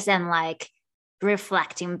space and like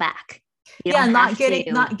reflecting back. You Yeah, don't not have getting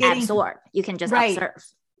to not getting absorb, you can just right. observe.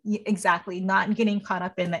 Exactly, not getting caught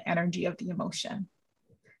up in the energy of the emotion.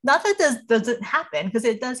 Not that this doesn't happen, because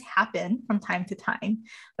it does happen from time to time,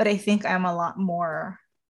 but I think I'm a lot more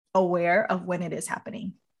aware of when it is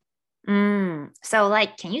happening. So,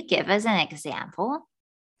 like, can you give us an example?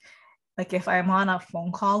 Like if I'm on a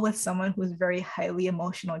phone call with someone who's very highly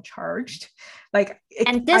emotional charged, And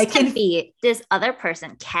I this can can, be, this other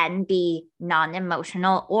person can be non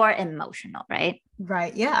emotional or emotional, right?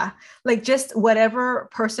 right, yeah, like just whatever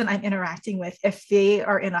person I'm interacting with, if they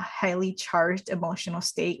are in a highly charged emotional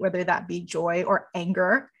state, whether that be joy or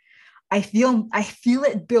anger, I feel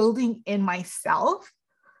it building in myself,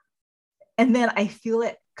 and then I feel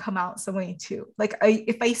it come out some way too. Like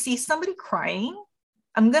if I see somebody crying,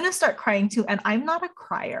 I'm gonna start crying too. And I'm not a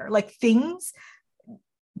crier. Like things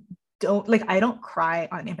don't like I don't cry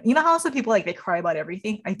on it. You know how some people like they cry about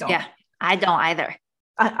everything? I don't. Yeah, I don't either.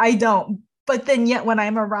 I don't. But then yet when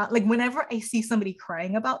I'm around, like whenever I see somebody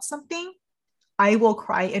crying about something, I will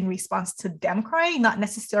cry in response to them crying, not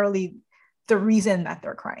necessarily the reason that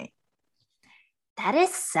they're crying. That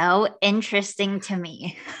is so interesting to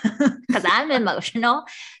me because I'm emotional.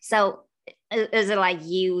 So, is it like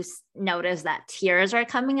you notice that tears are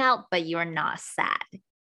coming out, but you're not sad?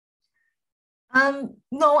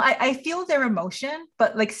 No, I feel their emotion,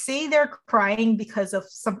 but like say they're crying because of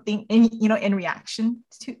something in reaction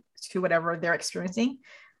to whatever they're experiencing.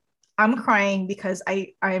 I'm crying because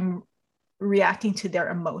I'm reacting to their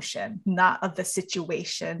emotion, not of the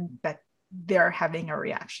situation that they're having a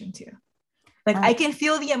reaction to. Like I Oh, can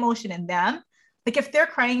feel the emotion in them. Like if they're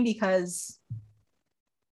crying because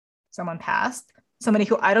someone passed, somebody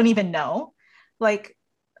who I don't even know, like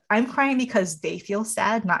I'm crying because they feel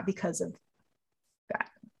sad, not because of that,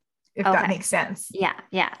 if that okay. makes sense. Yeah,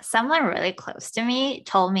 yeah. Someone really close to me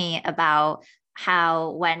told me about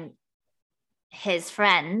how when his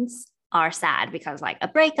friends are sad because like a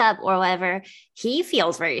breakup or whatever, he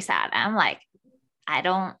feels very sad. I'm like, I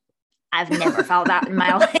don't I've never felt that in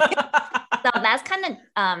my life. So that's kind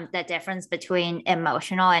of the difference between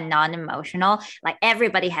emotional and non-emotional. Like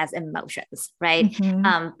everybody has emotions, right?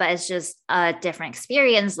 Mhm. But it's just a different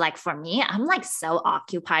experience. Like for me, I'm like so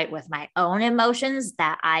occupied with my own emotions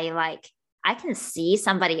that I can see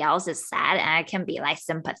somebody else is sad and I can be like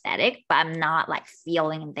sympathetic, but I'm not like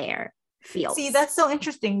feeling their See, feels. that's so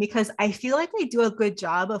interesting because I feel like I do a good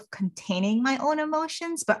job of containing my own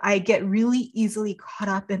emotions, but I get really easily caught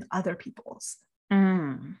up in other people's.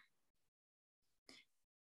 Mm.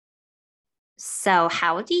 So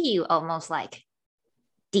how do you almost like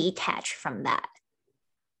detach from that?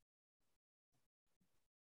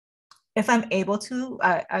 If I'm able to,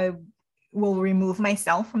 I will remove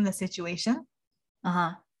myself from the situation.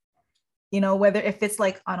 Uh-huh. Whether if it's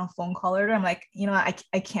like on a phone call or I'm like,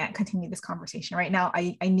 I can't continue this conversation right now.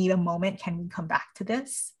 I need a moment. Can we come back to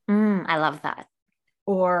this? I love that.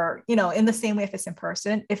 Or, in the same way, if it's in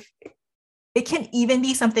person, if it can even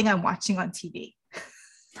be something I'm watching on TV.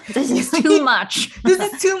 This is too much. This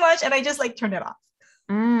is too much. And I just like turn it off.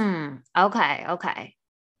 Okay, okay.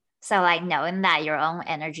 So like knowing that your own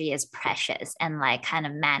energy is precious and like kind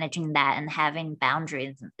of managing that and having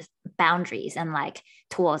boundaries and like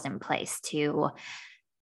tools in place to,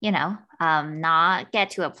 not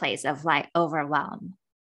get to a place of like overwhelm.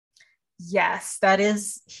 Yes, that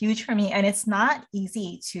is huge for me. And it's not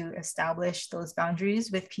easy to establish those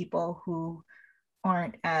boundaries with people who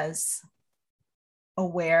aren't as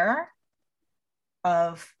aware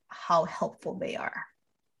of how helpful they are,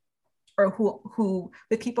 or who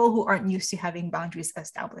with people who aren't used to having boundaries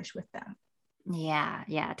established with them. Yeah,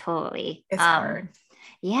 yeah, totally. It's hard.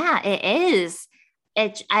 Yeah, it is.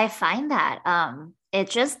 I find that it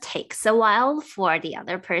just takes a while for the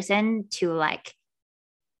other person to like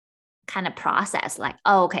kind of process like,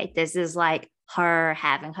 oh, okay, this is like her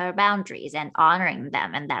having her boundaries and honoring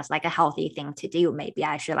them. And that's like a healthy thing to do. Maybe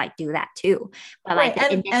I should like do that too. But like Right.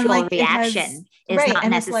 the And initial like it has reaction is right. not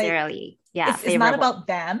And it's like necessarily, yeah, it's not favorable. about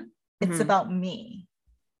them, it's Mhm. about me.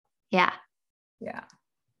 Yeah. Yeah.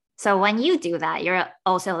 So when you do that, you're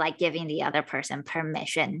also like giving the other person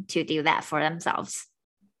permission to do that for themselves.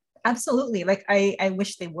 Absolutely. Like I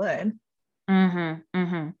wish they would. Mm-hmm.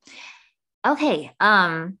 Mm-hmm. Okay.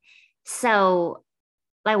 So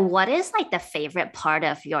like what is like the favorite part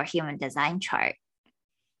of your human design chart?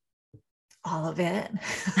 All of it.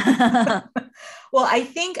 Well, I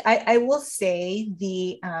think I will say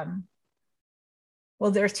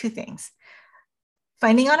well, there are two things.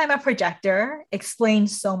 Finding out I'm a projector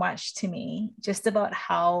explains so much to me just about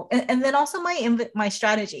how, and then also my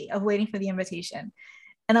strategy of waiting for the invitation.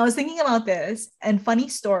 And I was thinking about this, and funny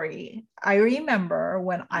story. I remember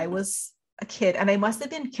when I was a kid, and I must have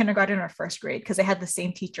been kindergarten or first grade because I had the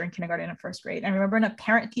same teacher in kindergarten and first grade. I remember in a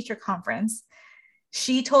parent teacher conference,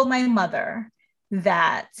 she told my mother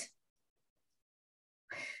that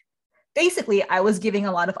basically I was giving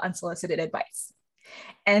a lot of unsolicited advice.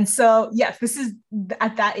 And so, yes, this is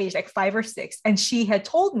at that age, like 5 or 6. And she had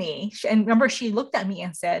told me, and remember, she looked at me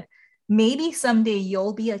and said, maybe someday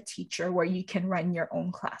you'll be a teacher where you can run your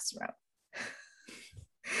own classroom.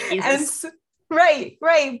 And Jesus. so, right,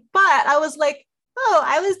 right. But I was like, oh,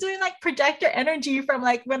 I was doing like projector energy from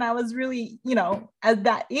like when I was really, at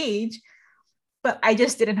that age. But I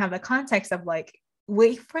just didn't have the context of like,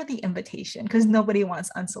 wait for the invitation because nobody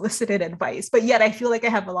wants unsolicited advice. But yet I feel like I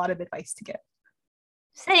have a lot of advice to give.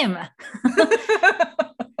 Same.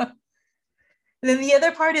 Then the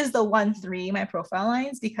other part is the 1-3, my profile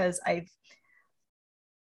lines, because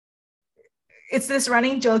it's this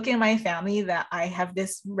running joke in my family that I have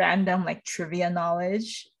this random like trivia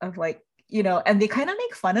knowledge of like, and they kind of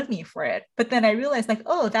make fun of me for it. But then I realized like,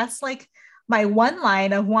 oh, that's like my one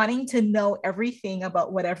line of wanting to know everything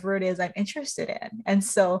about whatever it is I'm interested in. And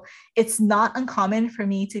so it's not uncommon for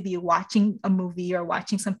me to be watching a movie or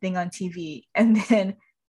watching something on TV and then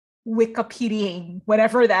Wikipediaing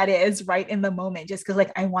whatever that is right in the moment, just because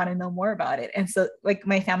like I want to know more about it. And so like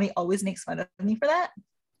my family always makes fun of me for that.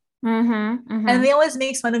 Mm-hmm. And Mm-hmm. they always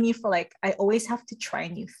makes fun of me for like I always have to try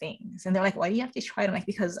new things. And they're like, why do you have to try it? I'm like,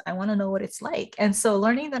 because I want to know what it's like. And so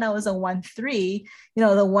learning that I was a 1-3,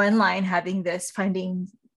 the one line having this finding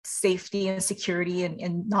safety and security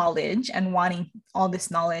and knowledge and wanting all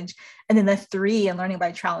this knowledge. And then the 3 and learning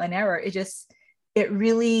by trial and error, it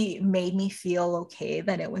really made me feel okay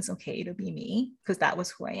that it was okay to be me because that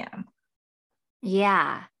was who I am.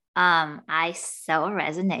 Yeah. I so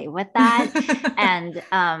resonate with that. And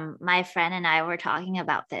my friend and I were talking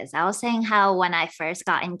about this. I was saying how when I first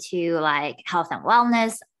got into like health and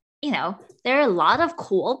wellness, there are a lot of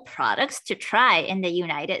cool products to try in the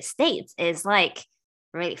United States. Is like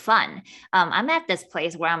really fun. I'm at this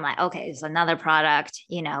place where I'm like, okay, it's another product,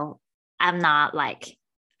 I'm not like,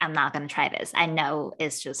 I'm not going to try this. I know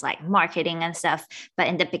it's just like marketing and stuff. But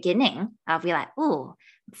in the beginning, I'll be like, ooh,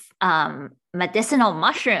 medicinal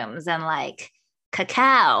mushrooms and like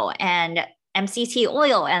cacao and MCT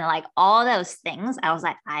oil and like all those things. I was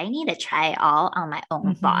like, I need to try it all on my own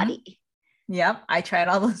Mm-hmm. body. Yep, I tried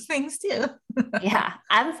all those things too. Yeah,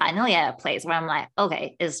 I'm finally at a place where I'm like,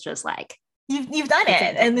 okay, it's just like You've done the it,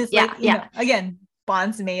 same and thing. it's like, Yeah, yeah, again,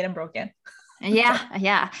 bonds made and broken. yeah,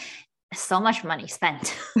 yeah. So much money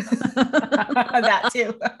spent. That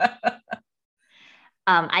too.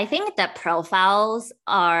 I think the profiles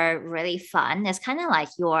are really fun. It's kind of like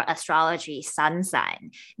your astrology sun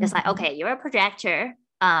sign. It's like, Mhm. okay, you're a projector,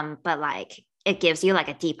 but like it gives you like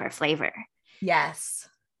a deeper flavor. Yes.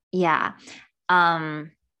 Yeah.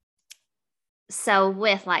 Um, so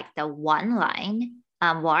with like the one line,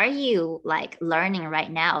 what are you like learning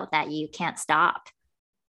right now that you can't stop?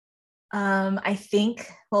 I think,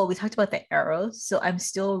 well, we talked about the arrows, so I'm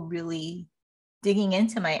still really digging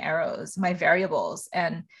into my arrows, my variables,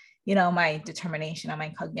 and my determination and my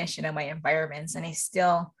cognition and my environments. And I'm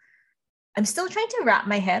still trying to wrap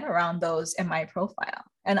my head around those in my profile.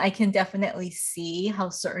 And I can definitely see how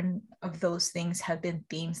certain of those things have been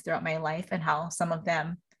themes throughout my life and how some of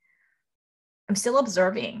them I'm still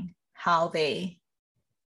observing how they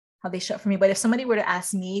show up for me. But if somebody were to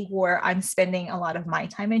ask me where I'm spending a lot of my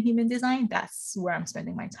time in human design, that's where I'm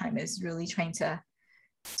spending my time, is really trying to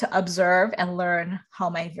observe and learn how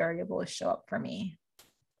my variables show up for me.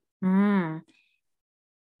 Mm,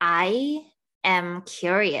 I am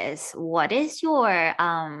curious, what is your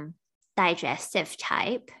digestive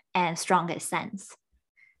type and strongest sense?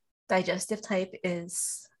 Digestive type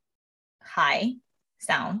is high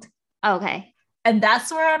sound. Okay. And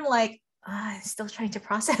that's where I'm like, I'm still trying to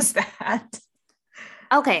process that.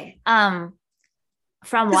 Okay. From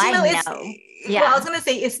Because what I it's know, well, I was yeah, gonna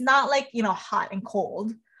say it's not like hot and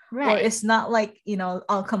cold, or right. it's not like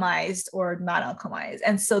alchemized or not alchemized.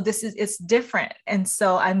 And so it's different. And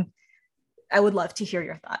so I would love to hear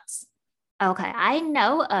your thoughts. Okay. I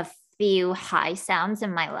know a few high sounds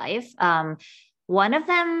in my life. One of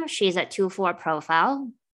them, she's a 2-4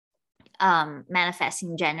 profile,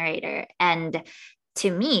 manifesting generator. And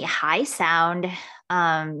to me, high sound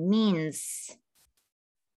means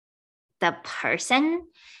the person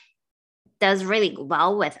does really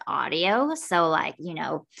well with audio. So like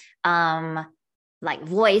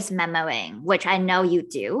voice memoing, which I know you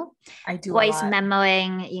do. I do a Voice lot.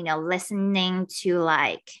 memoing, listening to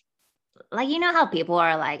like how people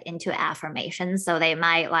are like into affirmations. So they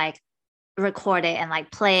might like record it and like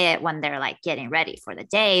play it when they're like getting ready for the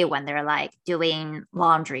day, when they're like doing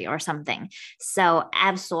laundry or something. So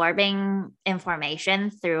absorbing information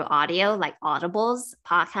through audio, like audibles,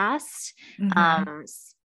 podcasts. Mm-hmm. Um,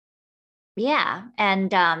 yeah. And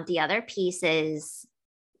the other piece is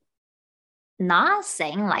not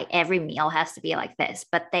saying like every meal has to be like this,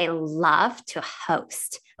 but they love to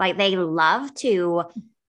host. Like they love to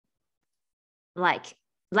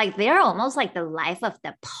like they're almost like the life of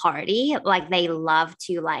the party. Like they love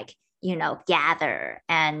to like, gather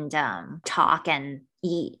and talk and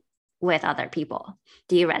eat with other people.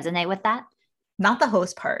 Do you resonate with that? Not the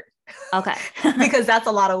host part, Okay. because that's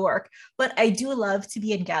a lot of work. But I do love to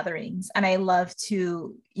be in gatherings, and I love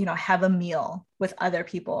to, have a meal with other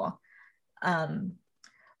people. Um,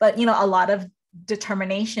 but a lot of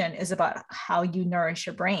determination is about how you nourish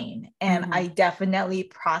your brain. And I Mhm. definitely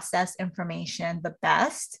process information the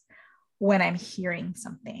best when I'm hearing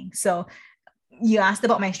something. So you asked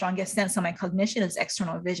about my strongest sense. So my cognition is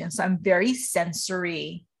external vision. So I'm very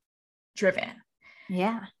sensory driven.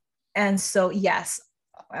 Yeah. And so, yes,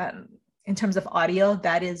 in terms of audio,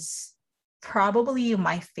 that is probably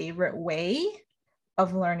my favorite way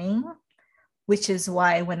of learning, which is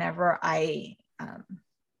why whenever I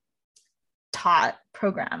taught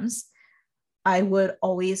programs, I would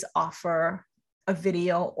always offer a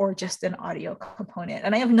video or just an audio component.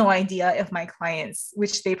 And I have no idea if my clients,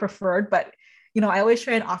 which they preferred, but I always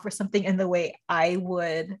try and offer something in the way I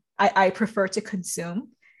prefer to consume.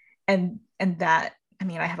 And that, I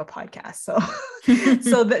mean, I have a podcast. So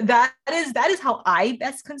so that is how I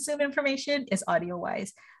best consume information, is audio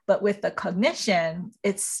wise. But with the cognition,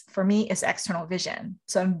 it's for me, it's external vision.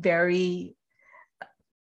 So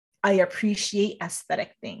I appreciate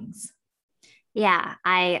aesthetic things. Yeah,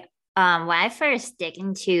 I When I first dig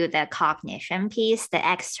into the cognition piece, the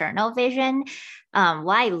external vision,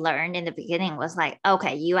 what I learned in the beginning was like,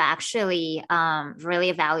 okay, you actually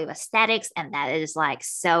really value aesthetics, and that is like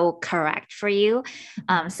so correct for you.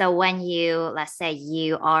 So when you, let's say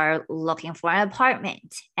you are looking for an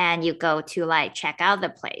apartment and you go to like check out the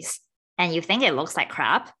place and you think it looks like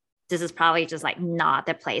crap, this is probably just like not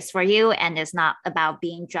the place for you, and it's not about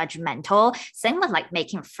being judgmental. Same with like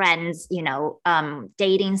making friends,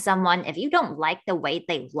 dating someone. If you don't like the way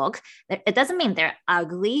they look, it doesn't mean they're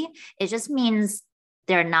ugly. It just means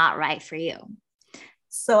they're not right for you.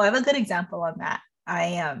 So I have a good example of that.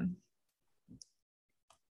 I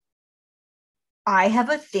have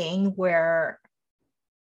a thing where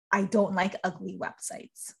I don't like ugly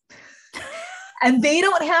websites. And they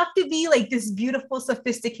don't have to be like this beautiful,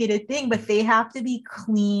 sophisticated thing, but they have to be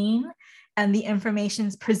clean, and the information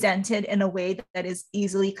is presented in a way that is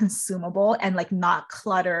easily consumable and like not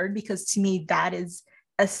cluttered, because to me, that is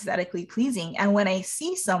aesthetically pleasing. And when I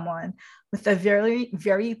see someone with a very,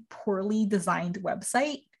 very poorly designed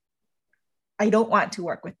website, I don't want to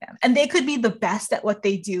work with them. And they could be the best at what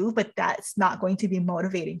they do, but that's not going to be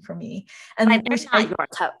motivating for me. And like they're not your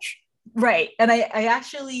coach. Right. And I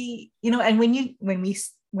actually, and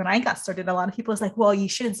when I got started, a lot of people was like, well, you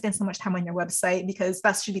shouldn't spend so much time on your website because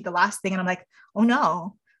that should be the last thing. And I'm like, oh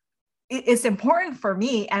no, it's important for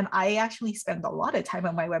me. And I actually spend a lot of time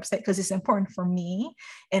on my website because it's important for me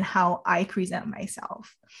and how I present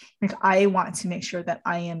myself. Like, I want to make sure that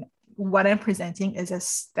what I'm presenting is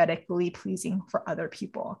aesthetically pleasing for other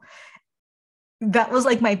people. That was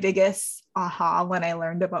like my biggest aha when I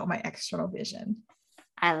learned about my external vision.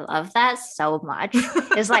 I love that so much.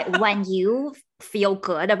 It's like when you feel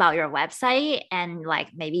good about your website and like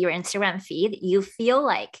maybe your Instagram feed, you feel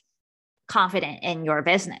like confident in your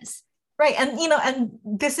business. Right. And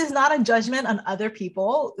this is not a judgment on other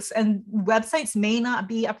people, and websites may not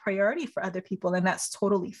be a priority for other people, and that's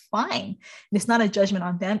totally fine. It's not a judgment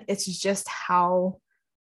on them. It's just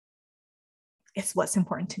it's what's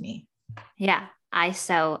important to me. Yeah, I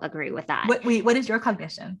so agree with that. What is your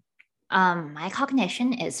cognition? My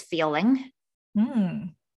cognition is feeling. Hmm.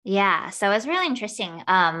 Yeah, so it's really interesting.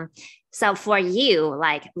 So for you,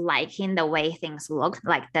 like liking the way things look,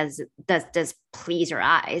 like does this please your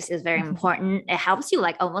eyes is very important. It helps you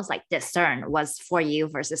like almost like discern what's for you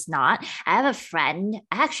versus not. I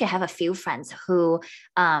actually have a few friends who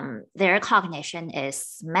their cognition is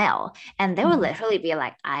smell, and they will literally be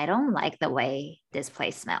like, I don't like the way this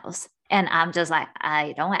place smells. And I'm just like,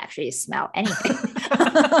 I don't actually smell anything.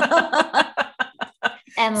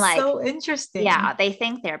 And like, so interesting. Yeah, they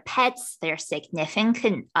think their pets, their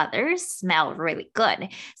significant others smell really good.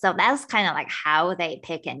 So that's kind of like how they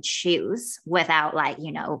pick and choose without like,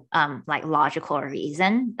 like logical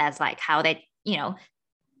reason. That's like how they,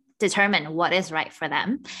 determine what is right for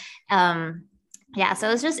them. Yeah,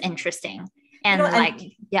 so it's just interesting.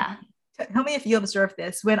 And yeah. Tell me if you observe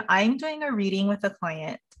this. When I'm doing a reading with a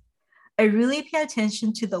client, I really pay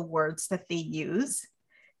attention to the words that they use,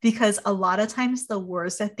 because a lot of times the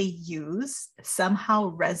words that they use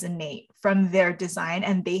somehow resonate from their design,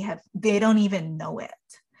 and they don't even know it.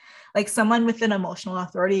 Like someone with an emotional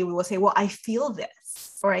authority will say, well, I feel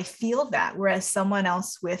this, or I feel that. Whereas someone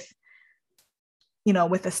else with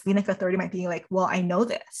a splenic authority might be like, well, I know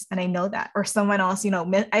this and I know that. Or someone else,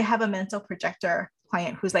 I have a mental projector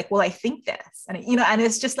client who's like, well, I think this. And, and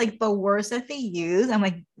it's just like the words that they use. I'm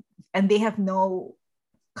like, and they have no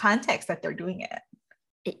context that they're doing it.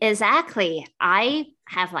 Exactly. I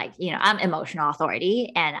have like, I'm emotional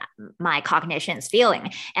authority and my cognition is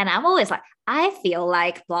feeling. And I'm always like, I feel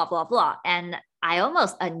like blah, blah, blah. And I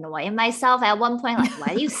almost annoy myself at one point. Like,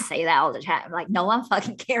 why do you say that all the time? Like, no one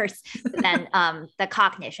fucking cares. But then the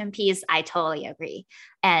cognition piece, I totally agree.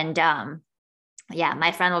 And yeah,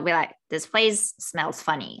 my friend will be like, this place smells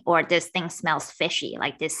funny, or this thing smells fishy,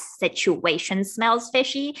 like this situation smells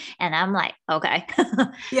fishy. And I'm like, okay.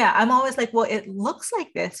 Yeah, I'm always like, well, it looks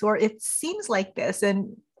like this, or it seems like this.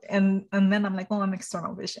 And then I'm like, well, I'm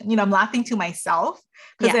external vision. I'm laughing to myself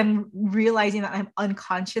because I'm realizing that I'm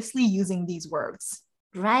unconsciously using these words.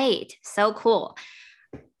 Right. So cool.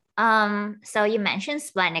 So you mentioned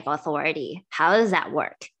splenic authority. How does that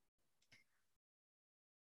work?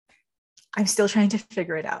 I'm still trying to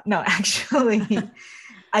figure it out. No, actually,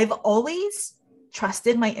 I've always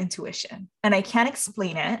trusted my intuition, and I can't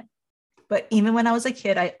explain it. But even when I was a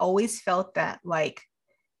kid, I always felt that like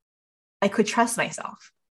I could trust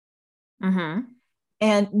myself. Mm-hmm.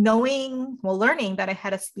 And learning that I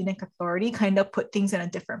had a splenic authority kind of put things in a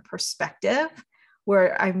different perspective,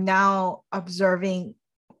 where I'm now observing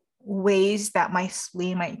ways that my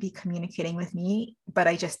spleen might be communicating with me, but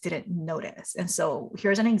I just didn't notice. And so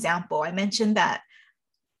here's an example. I mentioned that,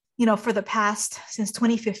 for the past, since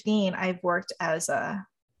 2015, I've worked as a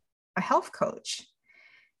health coach.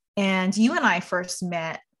 And you and I first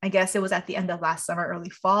met, I guess it was at the end of last summer, early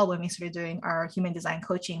fall, when we started doing our human design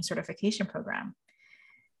coaching certification program.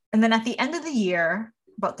 And then at the end of the year,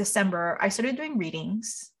 about December, I started doing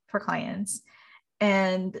readings for clients.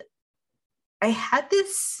 And I had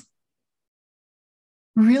this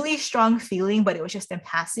really strong feeling, but it was just in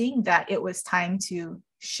passing, that it was time to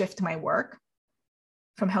shift my work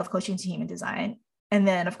from health coaching to human design. And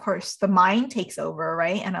then, of course, the mind takes over,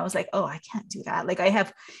 right? And I was like, oh, I can't do that. Like I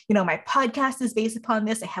have, my podcast is based upon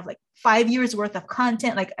this. I have like 5 years worth of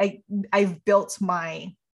content. Like I've built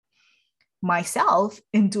myself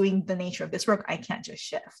in doing the nature of this work. I can't just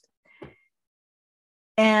shift.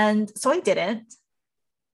 And so I didn't.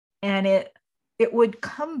 And it would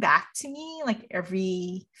come back to me like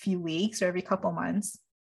every few weeks or every couple months.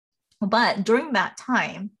 But during that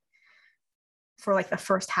time, for like the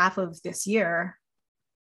first half of this year,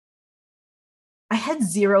 I had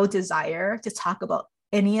zero desire to talk about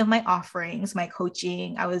any of my offerings, my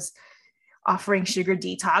coaching. I was offering sugar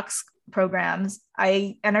detox programs.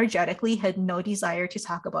 I energetically had no desire to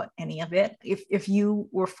talk about any of it. If you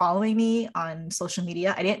were following me on social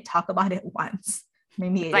media, I didn't talk about it once.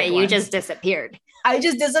 Maybe but you just disappeared. I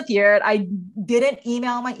just disappeared. I didn't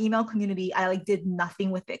email my email community. I like did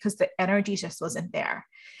nothing with it because the energy just wasn't there.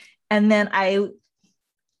 And then I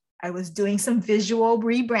was doing some visual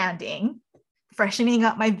rebranding, freshening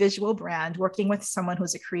up my visual brand, working with someone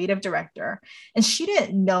who's a creative director. And she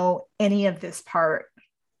didn't know any of this part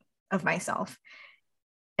of myself.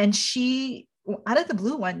 And she, out of the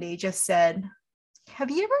blue one day, just said, have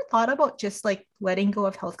you ever thought about just like letting go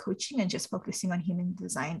of health coaching and just focusing on human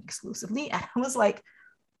design exclusively? And I was like,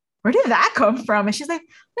 where did that come from? And she's like,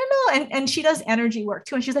 no. And she does energy work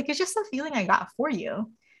too. And she's like, it's just a feeling I got for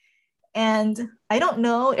you. And I don't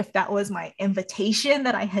know if that was my invitation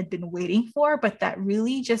that I had been waiting for, but that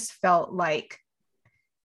really just felt like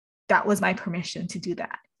that was my permission to do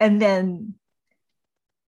that. And then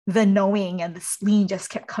the knowing and the spleen just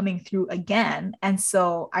kept coming through again. And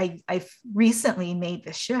so I've recently made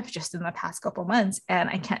the shift just in the past couple months. And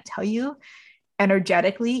I can't tell you,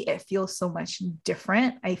 energetically, it feels so much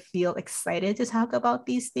different. I feel excited to talk about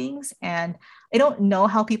these things. And I don't know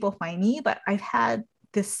how people find me, but I've had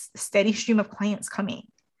this steady stream of clients coming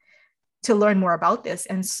to learn more about this.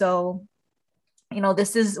 And so,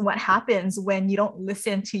 this is what happens when you don't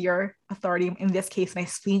listen to your authority. In this case, my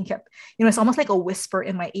spleen kept, it's almost like a whisper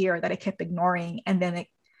in my ear that I kept ignoring. And then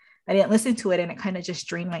I didn't listen to it, and it kind of just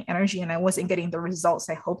drained my energy, and I wasn't getting the results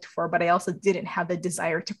I hoped for, but I also didn't have the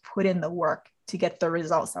desire to put in the work to get the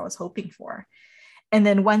results I was hoping for. And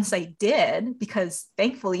then once I did, because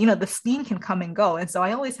thankfully, the spleen can come and go. And so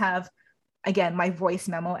I always have, again, my voice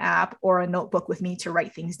memo app or a notebook with me to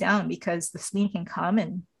write things down, because the spleen can come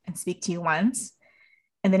and speak to you once,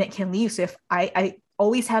 and then it can leave. So if I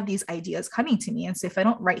always have these ideas coming to me. And so if I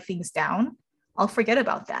don't write things down, I'll forget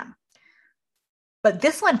about them. But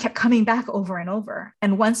this one kept coming back over and over.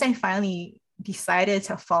 And once I finally decided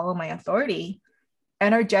to follow my authority,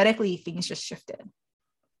 energetically, things just shifted.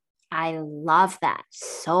 I love that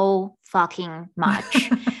so fucking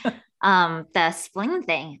much. The spleen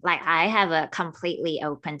thing, like I have a completely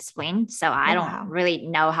open spleen, so I don't really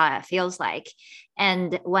know how it feels like.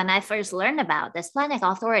 And when I first learned about the Splenic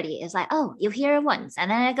Authority, it's like, oh, you hear it once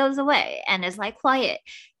and then it goes away and it's like quiet.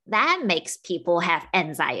 That makes people have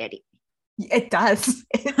anxiety. It does.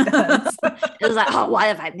 It does. It's like, oh, what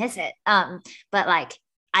if I miss it? But like,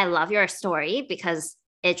 I love your story because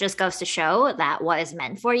it just goes to show that what is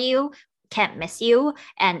meant for you can't miss you,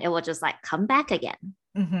 and it will just like come back again.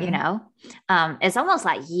 Mm-hmm. It's almost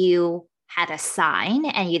like you had a sign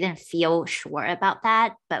and you didn't feel sure about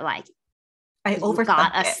that, but like I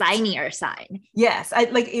got a signier sign. Yes. I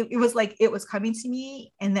like it was like it was coming to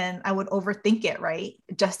me, and then I would overthink it, right?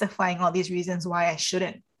 Justifying all these reasons why I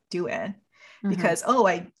shouldn't do it. Because,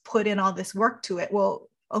 I put in all this work to it. Well,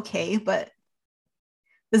 okay, but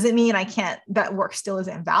does it mean that work still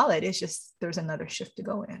isn't valid? It's just there's another shift to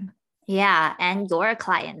go in. Yeah. And your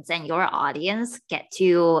clients and your audience get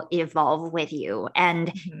to evolve with you.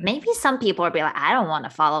 And maybe some people will be like, I don't want to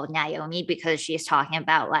follow Naomi because she's talking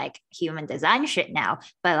about like human design shit now.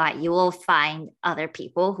 But like you will find other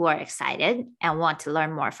people who are excited and want to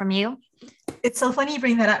learn more from you. It's so funny you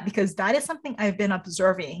bring that up, because that is something I've been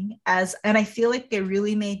observing and I feel like they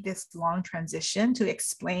really made this long transition to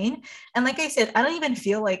explain. And like I said, I don't even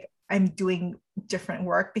feel like I'm doing different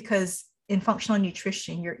work, because in functional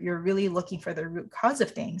nutrition, you're really looking for the root cause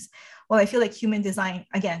of things. Well, I feel like human design,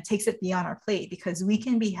 again, takes it beyond our plate, because we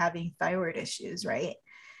can be having thyroid issues, right?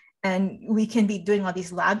 And we can be doing all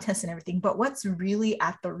these lab tests and everything, but what's really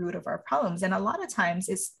at the root of our problems? And a lot of times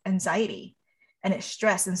it's anxiety and it's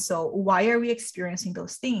stress. And so why are we experiencing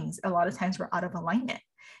those things? A lot of times we're out of alignment,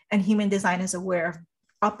 and human design is aware of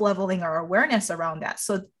up-leveling our awareness around that.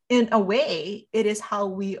 So in a way, it is how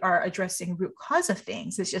we are addressing root cause of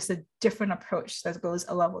things. It's just a different approach that goes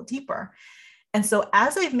a level deeper. And so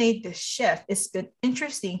as I've made this shift, it's been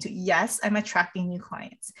interesting to, yes, I'm attracting new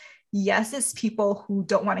clients. Yes, it's people who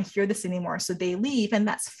don't want to hear this anymore, so they leave, and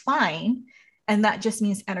that's fine. And that just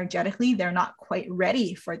means energetically, they're not quite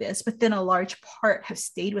ready for this. But then a large part have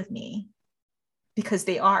stayed with me because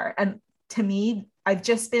they are. And to me,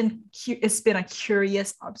 it's been a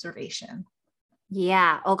curious observation.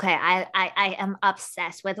 Yeah, okay. I am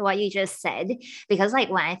obsessed with what you just said, because like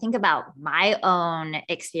when I think about my own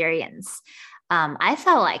experience, I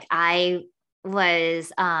felt like I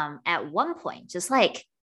was at one point just like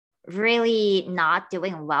really not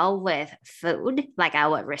doing well with food. Like I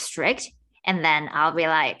would restrict, and then I'll be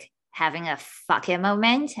like having a fuck it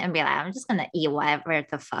moment and be like, I'm just gonna eat whatever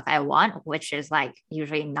the fuck I want, which is like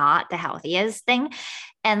usually not the healthiest thing.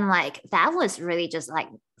 And like that was really just like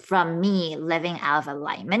from me living out of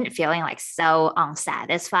alignment, feeling like so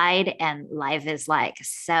unsatisfied, and life is like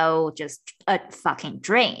so just a fucking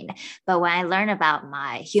drain. But when I learned about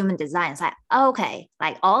my human design, it's like, okay,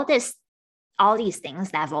 like all these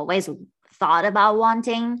things that I've always thought about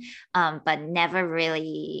wanting, but never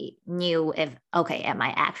really knew if, okay, am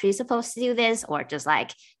I actually supposed to do this, or just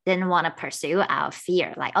like didn't want to pursue out of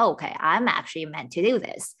fear, like, oh, okay, I'm actually meant to do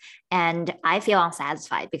this. And I feel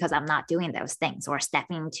unsatisfied because I'm not doing those things or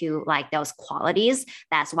stepping into like those qualities.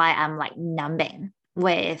 That's why I'm like numbing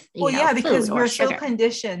with, Well, yeah, because food or we're so sugar.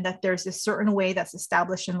 conditioned that there's a certain way that's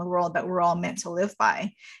established in the world that we're all meant to live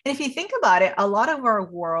by. And if you think about it, a lot of our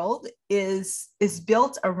world is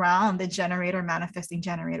built around the generator manifesting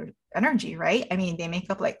generator energy, right? I mean, they make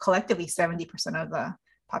up like collectively 70% of the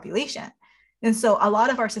population. And so a lot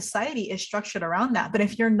of our society is structured around that. But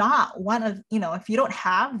if you're not one of, if you don't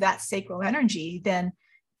have that sacral energy, then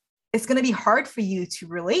it's going to be hard for you to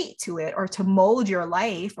relate to it or to mold your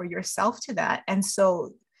life or yourself to that. And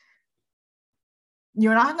so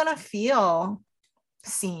you're not going to feel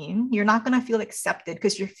seen. You're not going to feel accepted,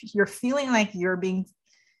 because you're feeling like you're being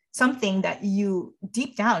something that you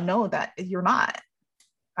deep down know that you're not.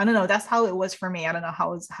 I don't know. That's how it was for me. I don't know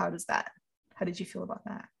how did you feel about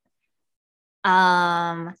that?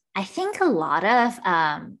 I think a lot of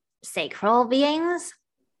sacral beings,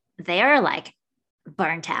 they're like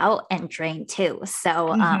burnt out and drained too.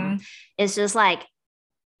 So it's just like,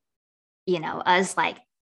 us like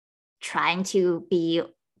trying to be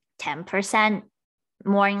 10%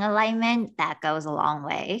 more in alignment, that goes a long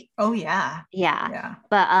way. Oh yeah. Yeah.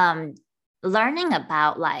 But learning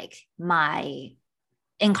about like my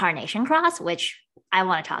incarnation cross, which I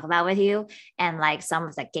want to talk about with you, and like some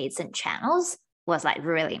of the gates and channels was like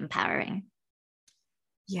really empowering.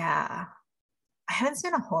 Yeah. I haven't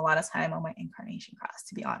spent a whole lot of time on my incarnation cross,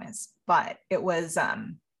 to be honest, but it was,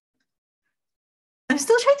 I'm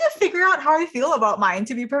still trying to figure out how I feel about mine,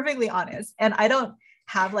 to be perfectly honest. And I don't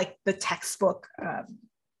have like the textbook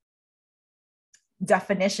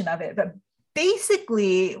definition of it, but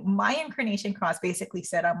basically my incarnation cross basically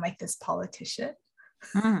said I'm like this politician.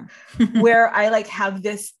 Where I like have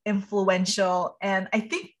this influential, and I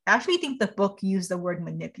think the book used the word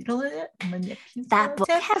manipulative. That book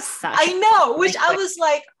has such, I know, which I was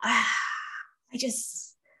like, I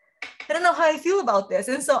don't know how I feel about this.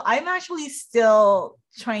 And so I'm actually still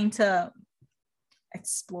trying to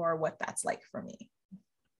explore what that's like for me.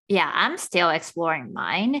 Yeah, I'm still exploring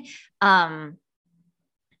mine.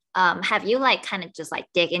 Have you like kind of just like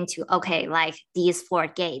dig into, okay, like these 4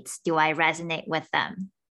 gates, do I resonate with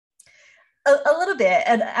them? A little bit.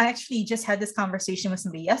 And I actually just had this conversation with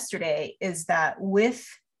somebody yesterday, is that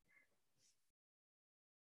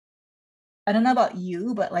I don't know about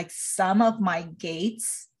you, but like some of my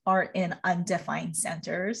gates are in undefined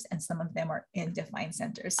centers and some of them are in defined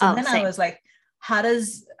centers. So then same. I was like, how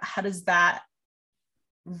does that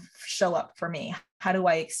show up for me? How do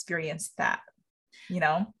I experience that?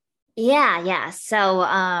 Yeah. So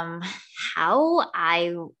how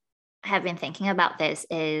I have been thinking about this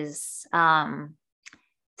is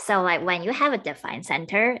so like when you have a defined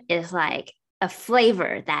center, is like a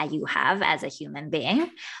flavor that you have as a human being.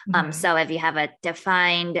 So if you have a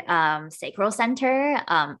defined sacral center,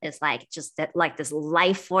 it's like just like this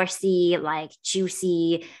life forcey, like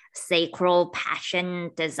juicy sacral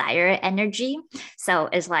passion desire energy. So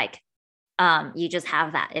it's like You just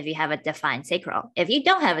have that if you have a defined sacral. If you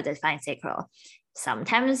don't have a defined sacral,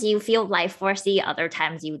 sometimes you feel life forcey, other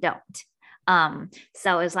times you don't.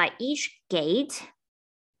 So it's like each gate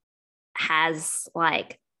has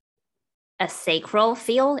like a sacral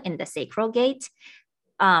feel in the sacral gate.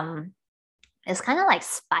 It's kind of like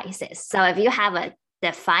spices. So if you have a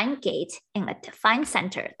defined gate in a defined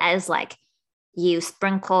center, that is like you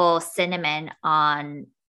sprinkle cinnamon on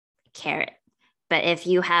carrot. But if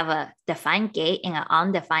you have a defined gate in an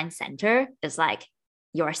undefined center, it's like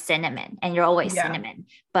your cinnamon and you're always cinnamon,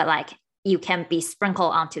 but like you can be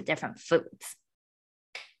sprinkled onto different foods.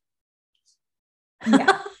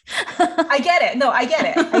 Yeah. I get it. No, I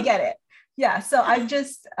get it. Yeah. So I'm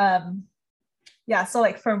just, so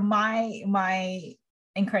like for my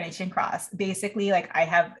incarnation cross, basically like I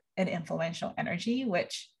have an influential energy,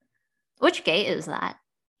 which gate is that?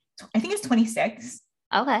 I think it's 26.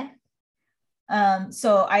 Okay.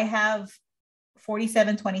 So I have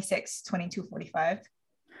 47, 26, 22, 45.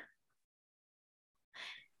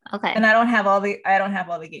 Okay. And I don't have all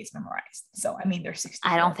the gates memorized. So I mean, there's 60.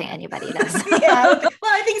 I don't think anybody does.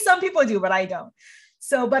 I think some people do, but I don't.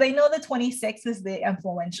 So, but I know the 26 is the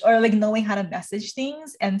influential, or like knowing how to message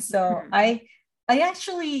things. And so I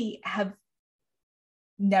actually have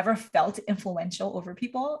never felt influential over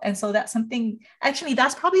people. And so that's something, actually,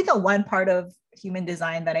 that's probably the one part of human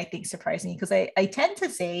design that I think surprised me, because I tend to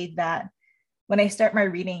say that when I start my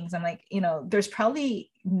readings, I'm like, there's probably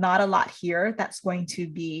not a lot here that's going to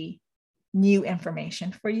be new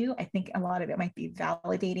information for you. I think a lot of it might be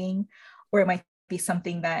validating, or it might be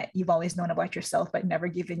something that you've always known about yourself, but never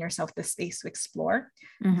given yourself the space to explore.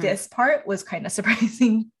 This part was kind of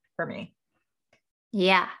surprising for me.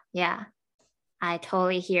 Yeah. I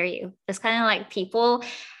totally hear you. It's kind of like people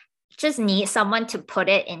just need someone to put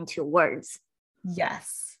it into words.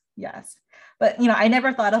 Yes. But, I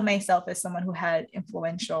never thought of myself as someone who had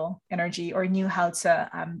influential energy or knew how to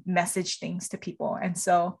message things to people. And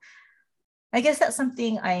so I guess that's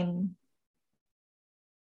something I'm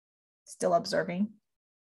still observing.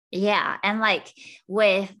 Yeah. And like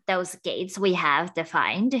with those gates we have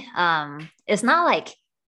defined, it's not like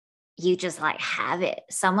you just like have it.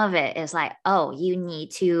 Some of it is like, oh, you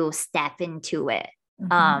need to step into it.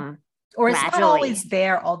 Or it's not always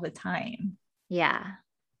there all the time. Yeah.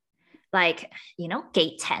 Like,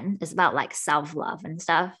 gate 10 is about like self-love and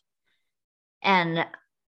stuff. And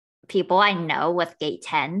people I know with gate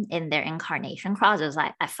 10 in their incarnation cross is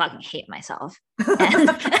like, I fucking hate myself. And,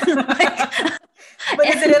 but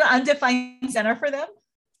is it an undefined center for them?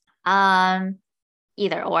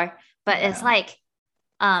 Either or. But it's like,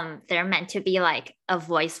 they're meant to be like a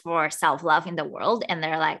voice for self-love in the world, and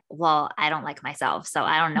they're like, well, I don't like myself, so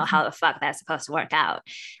I don't know how the fuck that's supposed to work out.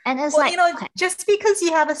 And it's just because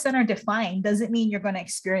you have a center defined doesn't mean you're going to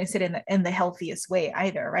experience it in the healthiest way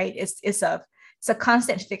either, right? It's a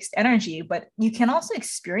constant fixed energy, but you can also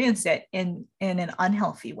experience it in an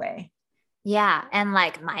unhealthy way. Yeah. And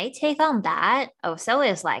like my take on that also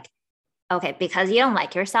is like, okay, because you don't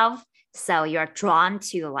like yourself, so you're drawn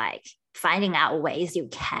to like finding out ways you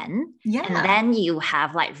can. Yeah. And then you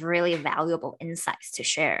have like really valuable insights to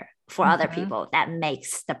share for other people that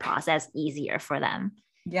makes the process easier for them.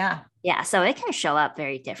 Yeah. Yeah. So it can show up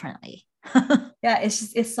very differently. Yeah.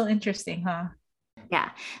 It's so interesting, huh?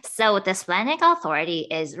 Yeah. So the Splenic Authority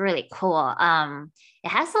is really cool. It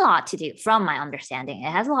has a lot to do, from my understanding, it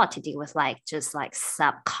has a lot to do with like just like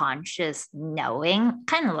subconscious knowing,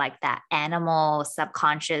 kind of like that animal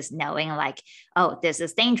subconscious knowing, like, oh, this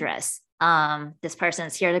is dangerous. This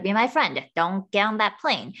person's here to be my friend. Don't get on that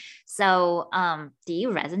plane. So do you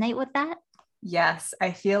resonate with that? Yes.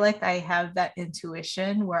 I feel like I have that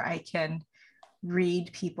intuition where I can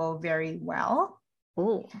read people very well.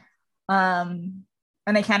 Ooh.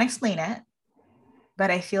 And I can't explain it, but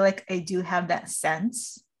I feel like I do have that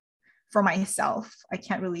sense for myself. I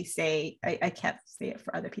can't really say, I can't say it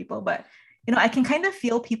for other people, but, I can kind of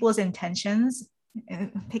feel people's intentions.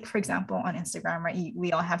 Take, for example, on Instagram, right?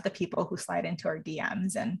 We all have the people who slide into our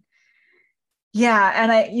DMs, and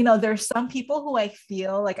and there's some people who I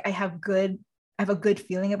feel like I have a good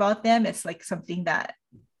feeling about them. It's like something that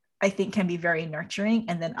I think can be very nurturing.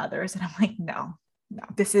 And then others, and I'm like, no,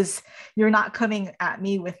 you're not coming at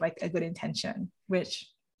me with like a good intention, which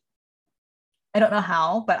I don't know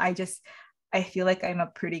how, but I feel like I'm a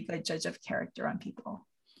pretty good judge of character on people.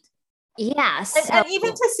 Yes. And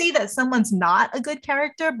even to say that someone's not a good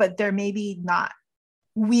character, but they're maybe not,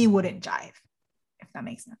 we wouldn't jive, if that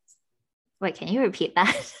makes sense. Wait, can you repeat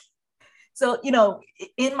that? So,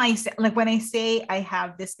 in my, like when I say I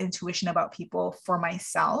have this intuition about people for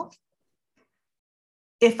myself,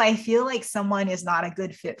 if I feel like someone is not a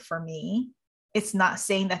good fit for me, it's not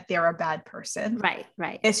saying that they're a bad person.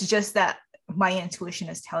 Right. It's just that my intuition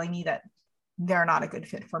is telling me that they're not a good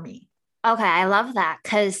fit for me. Okay, I love that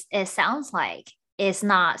because it sounds like it's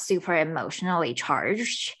not super emotionally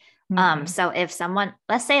charged. Mm-hmm. So if someone,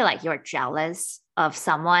 let's say like you're jealous of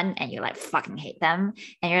someone and you like fucking hate them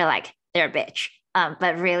and you're like, they're a bitch.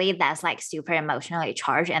 But really that's like super emotionally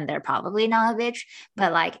charged and they're probably not a bitch.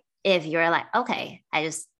 But like if you're like, okay, I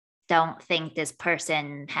just don't think this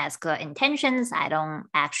person has good intentions, I don't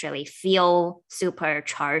actually feel super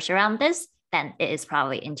charged around this, then it is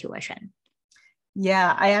probably intuition.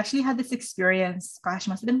 Yeah, I actually had this experience, gosh,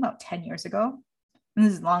 must have been about 10 years ago. And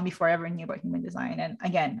this is long before I ever knew about human design. And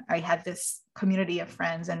again, I had this community of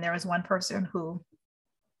friends, and there was one person who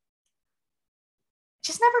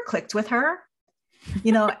just never clicked with her,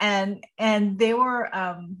 and they were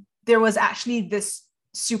there was actually this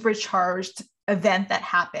supercharged event that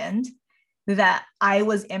happened that I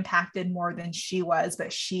was impacted more than she was,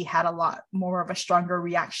 but she had a lot more of a stronger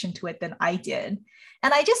reaction to it than I did.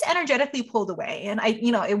 And I just energetically pulled away. And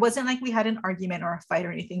it wasn't like we had an argument or a fight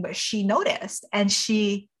or anything, but she noticed and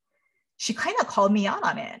she kind of called me out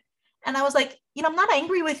on it. And I was like, I'm not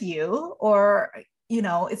angry with you, or,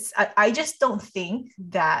 I just don't think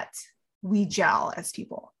that we gel as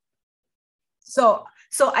people. So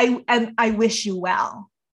I wish you well,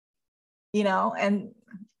 and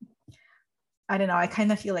I don't know. I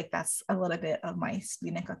kind of feel like that's a little bit of my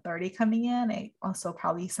Splenic Authority coming in. Also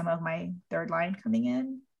probably some of my third line coming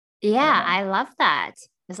in. Yeah, I love that.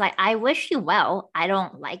 It's like, I wish you well. I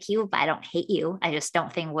don't like you, but I don't hate you. I just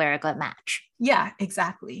don't think we're a good match. Yeah,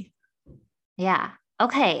 exactly. Yeah.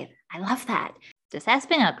 Okay. I love that. This has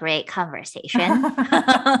been a great conversation.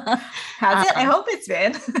 Has it? I hope it's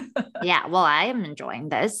been. Yeah. Well, I am enjoying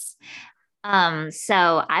this. So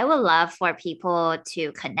I would love for people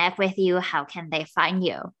to connect with you. How can they find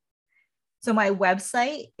you? So my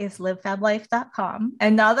website is livefablife.com.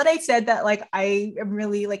 And now that I said that, like, I am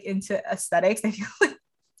really like into aesthetics, I feel like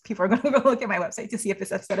people are going to go look at my website to see if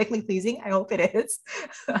it's aesthetically pleasing. I hope it is.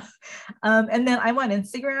 And then I'm on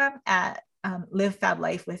Instagram at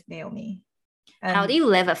livefablife with Naomi. And how do you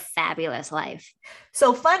live a fabulous life?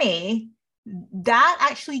 So funny. That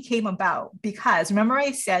actually came about because remember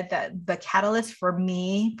I said that the catalyst for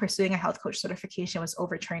me pursuing a health coach certification was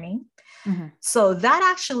overtraining. Mm-hmm. So that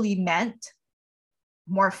actually meant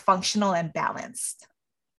more functional and balanced.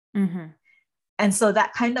 Mm-hmm. And so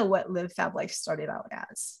that kind of what Live Fab Life started out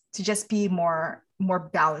as, to just be more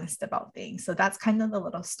balanced about things. So that's kind of the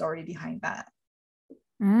little story behind that.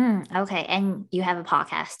 Okay. And you have a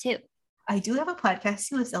podcast too. I do have a podcast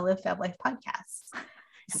too. It's a Live Fab Life podcast.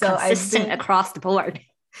 So consistent across the board.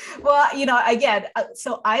 Well, again,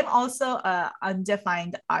 so I'm also a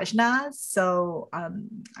undefined ajna. So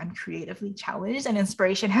I'm creatively challenged and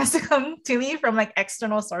inspiration has to come to me from like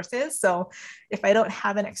external sources. So if I don't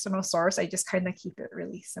have an external source, I just kind of keep it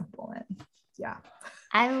really simple. And yeah.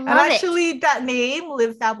 I love and actually it. That name,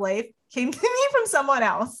 Live Fab Life, came to me from someone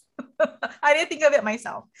else. I didn't think of it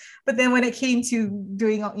myself. But then when it came to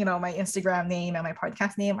doing, my Instagram name and my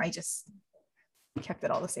podcast name, I just kept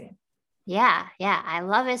it all the same. Yeah, I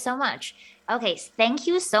love it so much. Okay, thank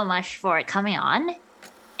you so much for coming on.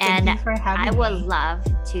 And thank you for having I would love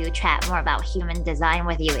to chat more about human design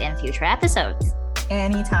with you in future episodes.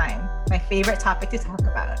 Anytime. My favorite topic to talk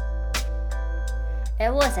about.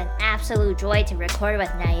 It was an absolute joy to record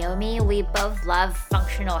with Naomi. We both love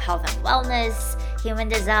functional health and wellness, human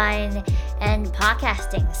design, and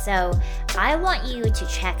podcasting. So I want you to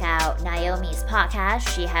check out Naomi's podcast.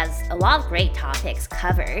 She has a lot of great topics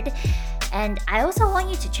covered. And I also want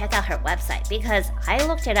you to check out her website because I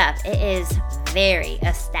looked it up. It is very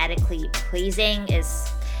aesthetically pleasing,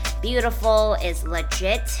 is beautiful, is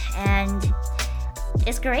legit, and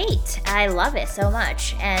it's great. I love it so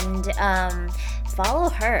much. And follow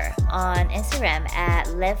her on Instagram at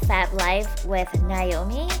Live Fab Life with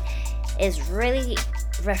Naomi. Is really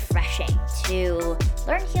refreshing to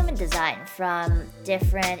learn human design from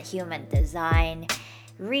different human design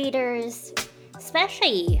readers,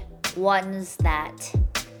 especially ones that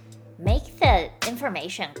make the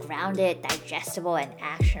information grounded, digestible, and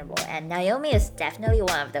actionable. And Naomi is definitely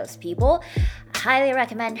one of those people. I highly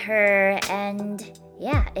recommend her. And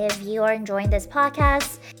yeah, if you are enjoying this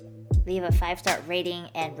podcast, leave a 5-star rating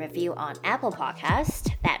and review on Apple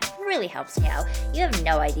Podcast. That really helps me out. You have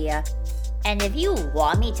no idea. And if you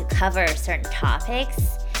want me to cover certain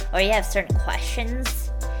topics or you have certain questions,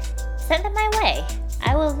 send them my way.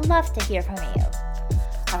 I would love to hear from you.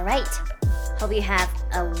 All right. Hope you have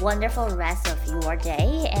a wonderful rest of your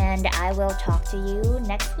day, and I will talk to you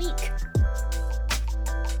next week.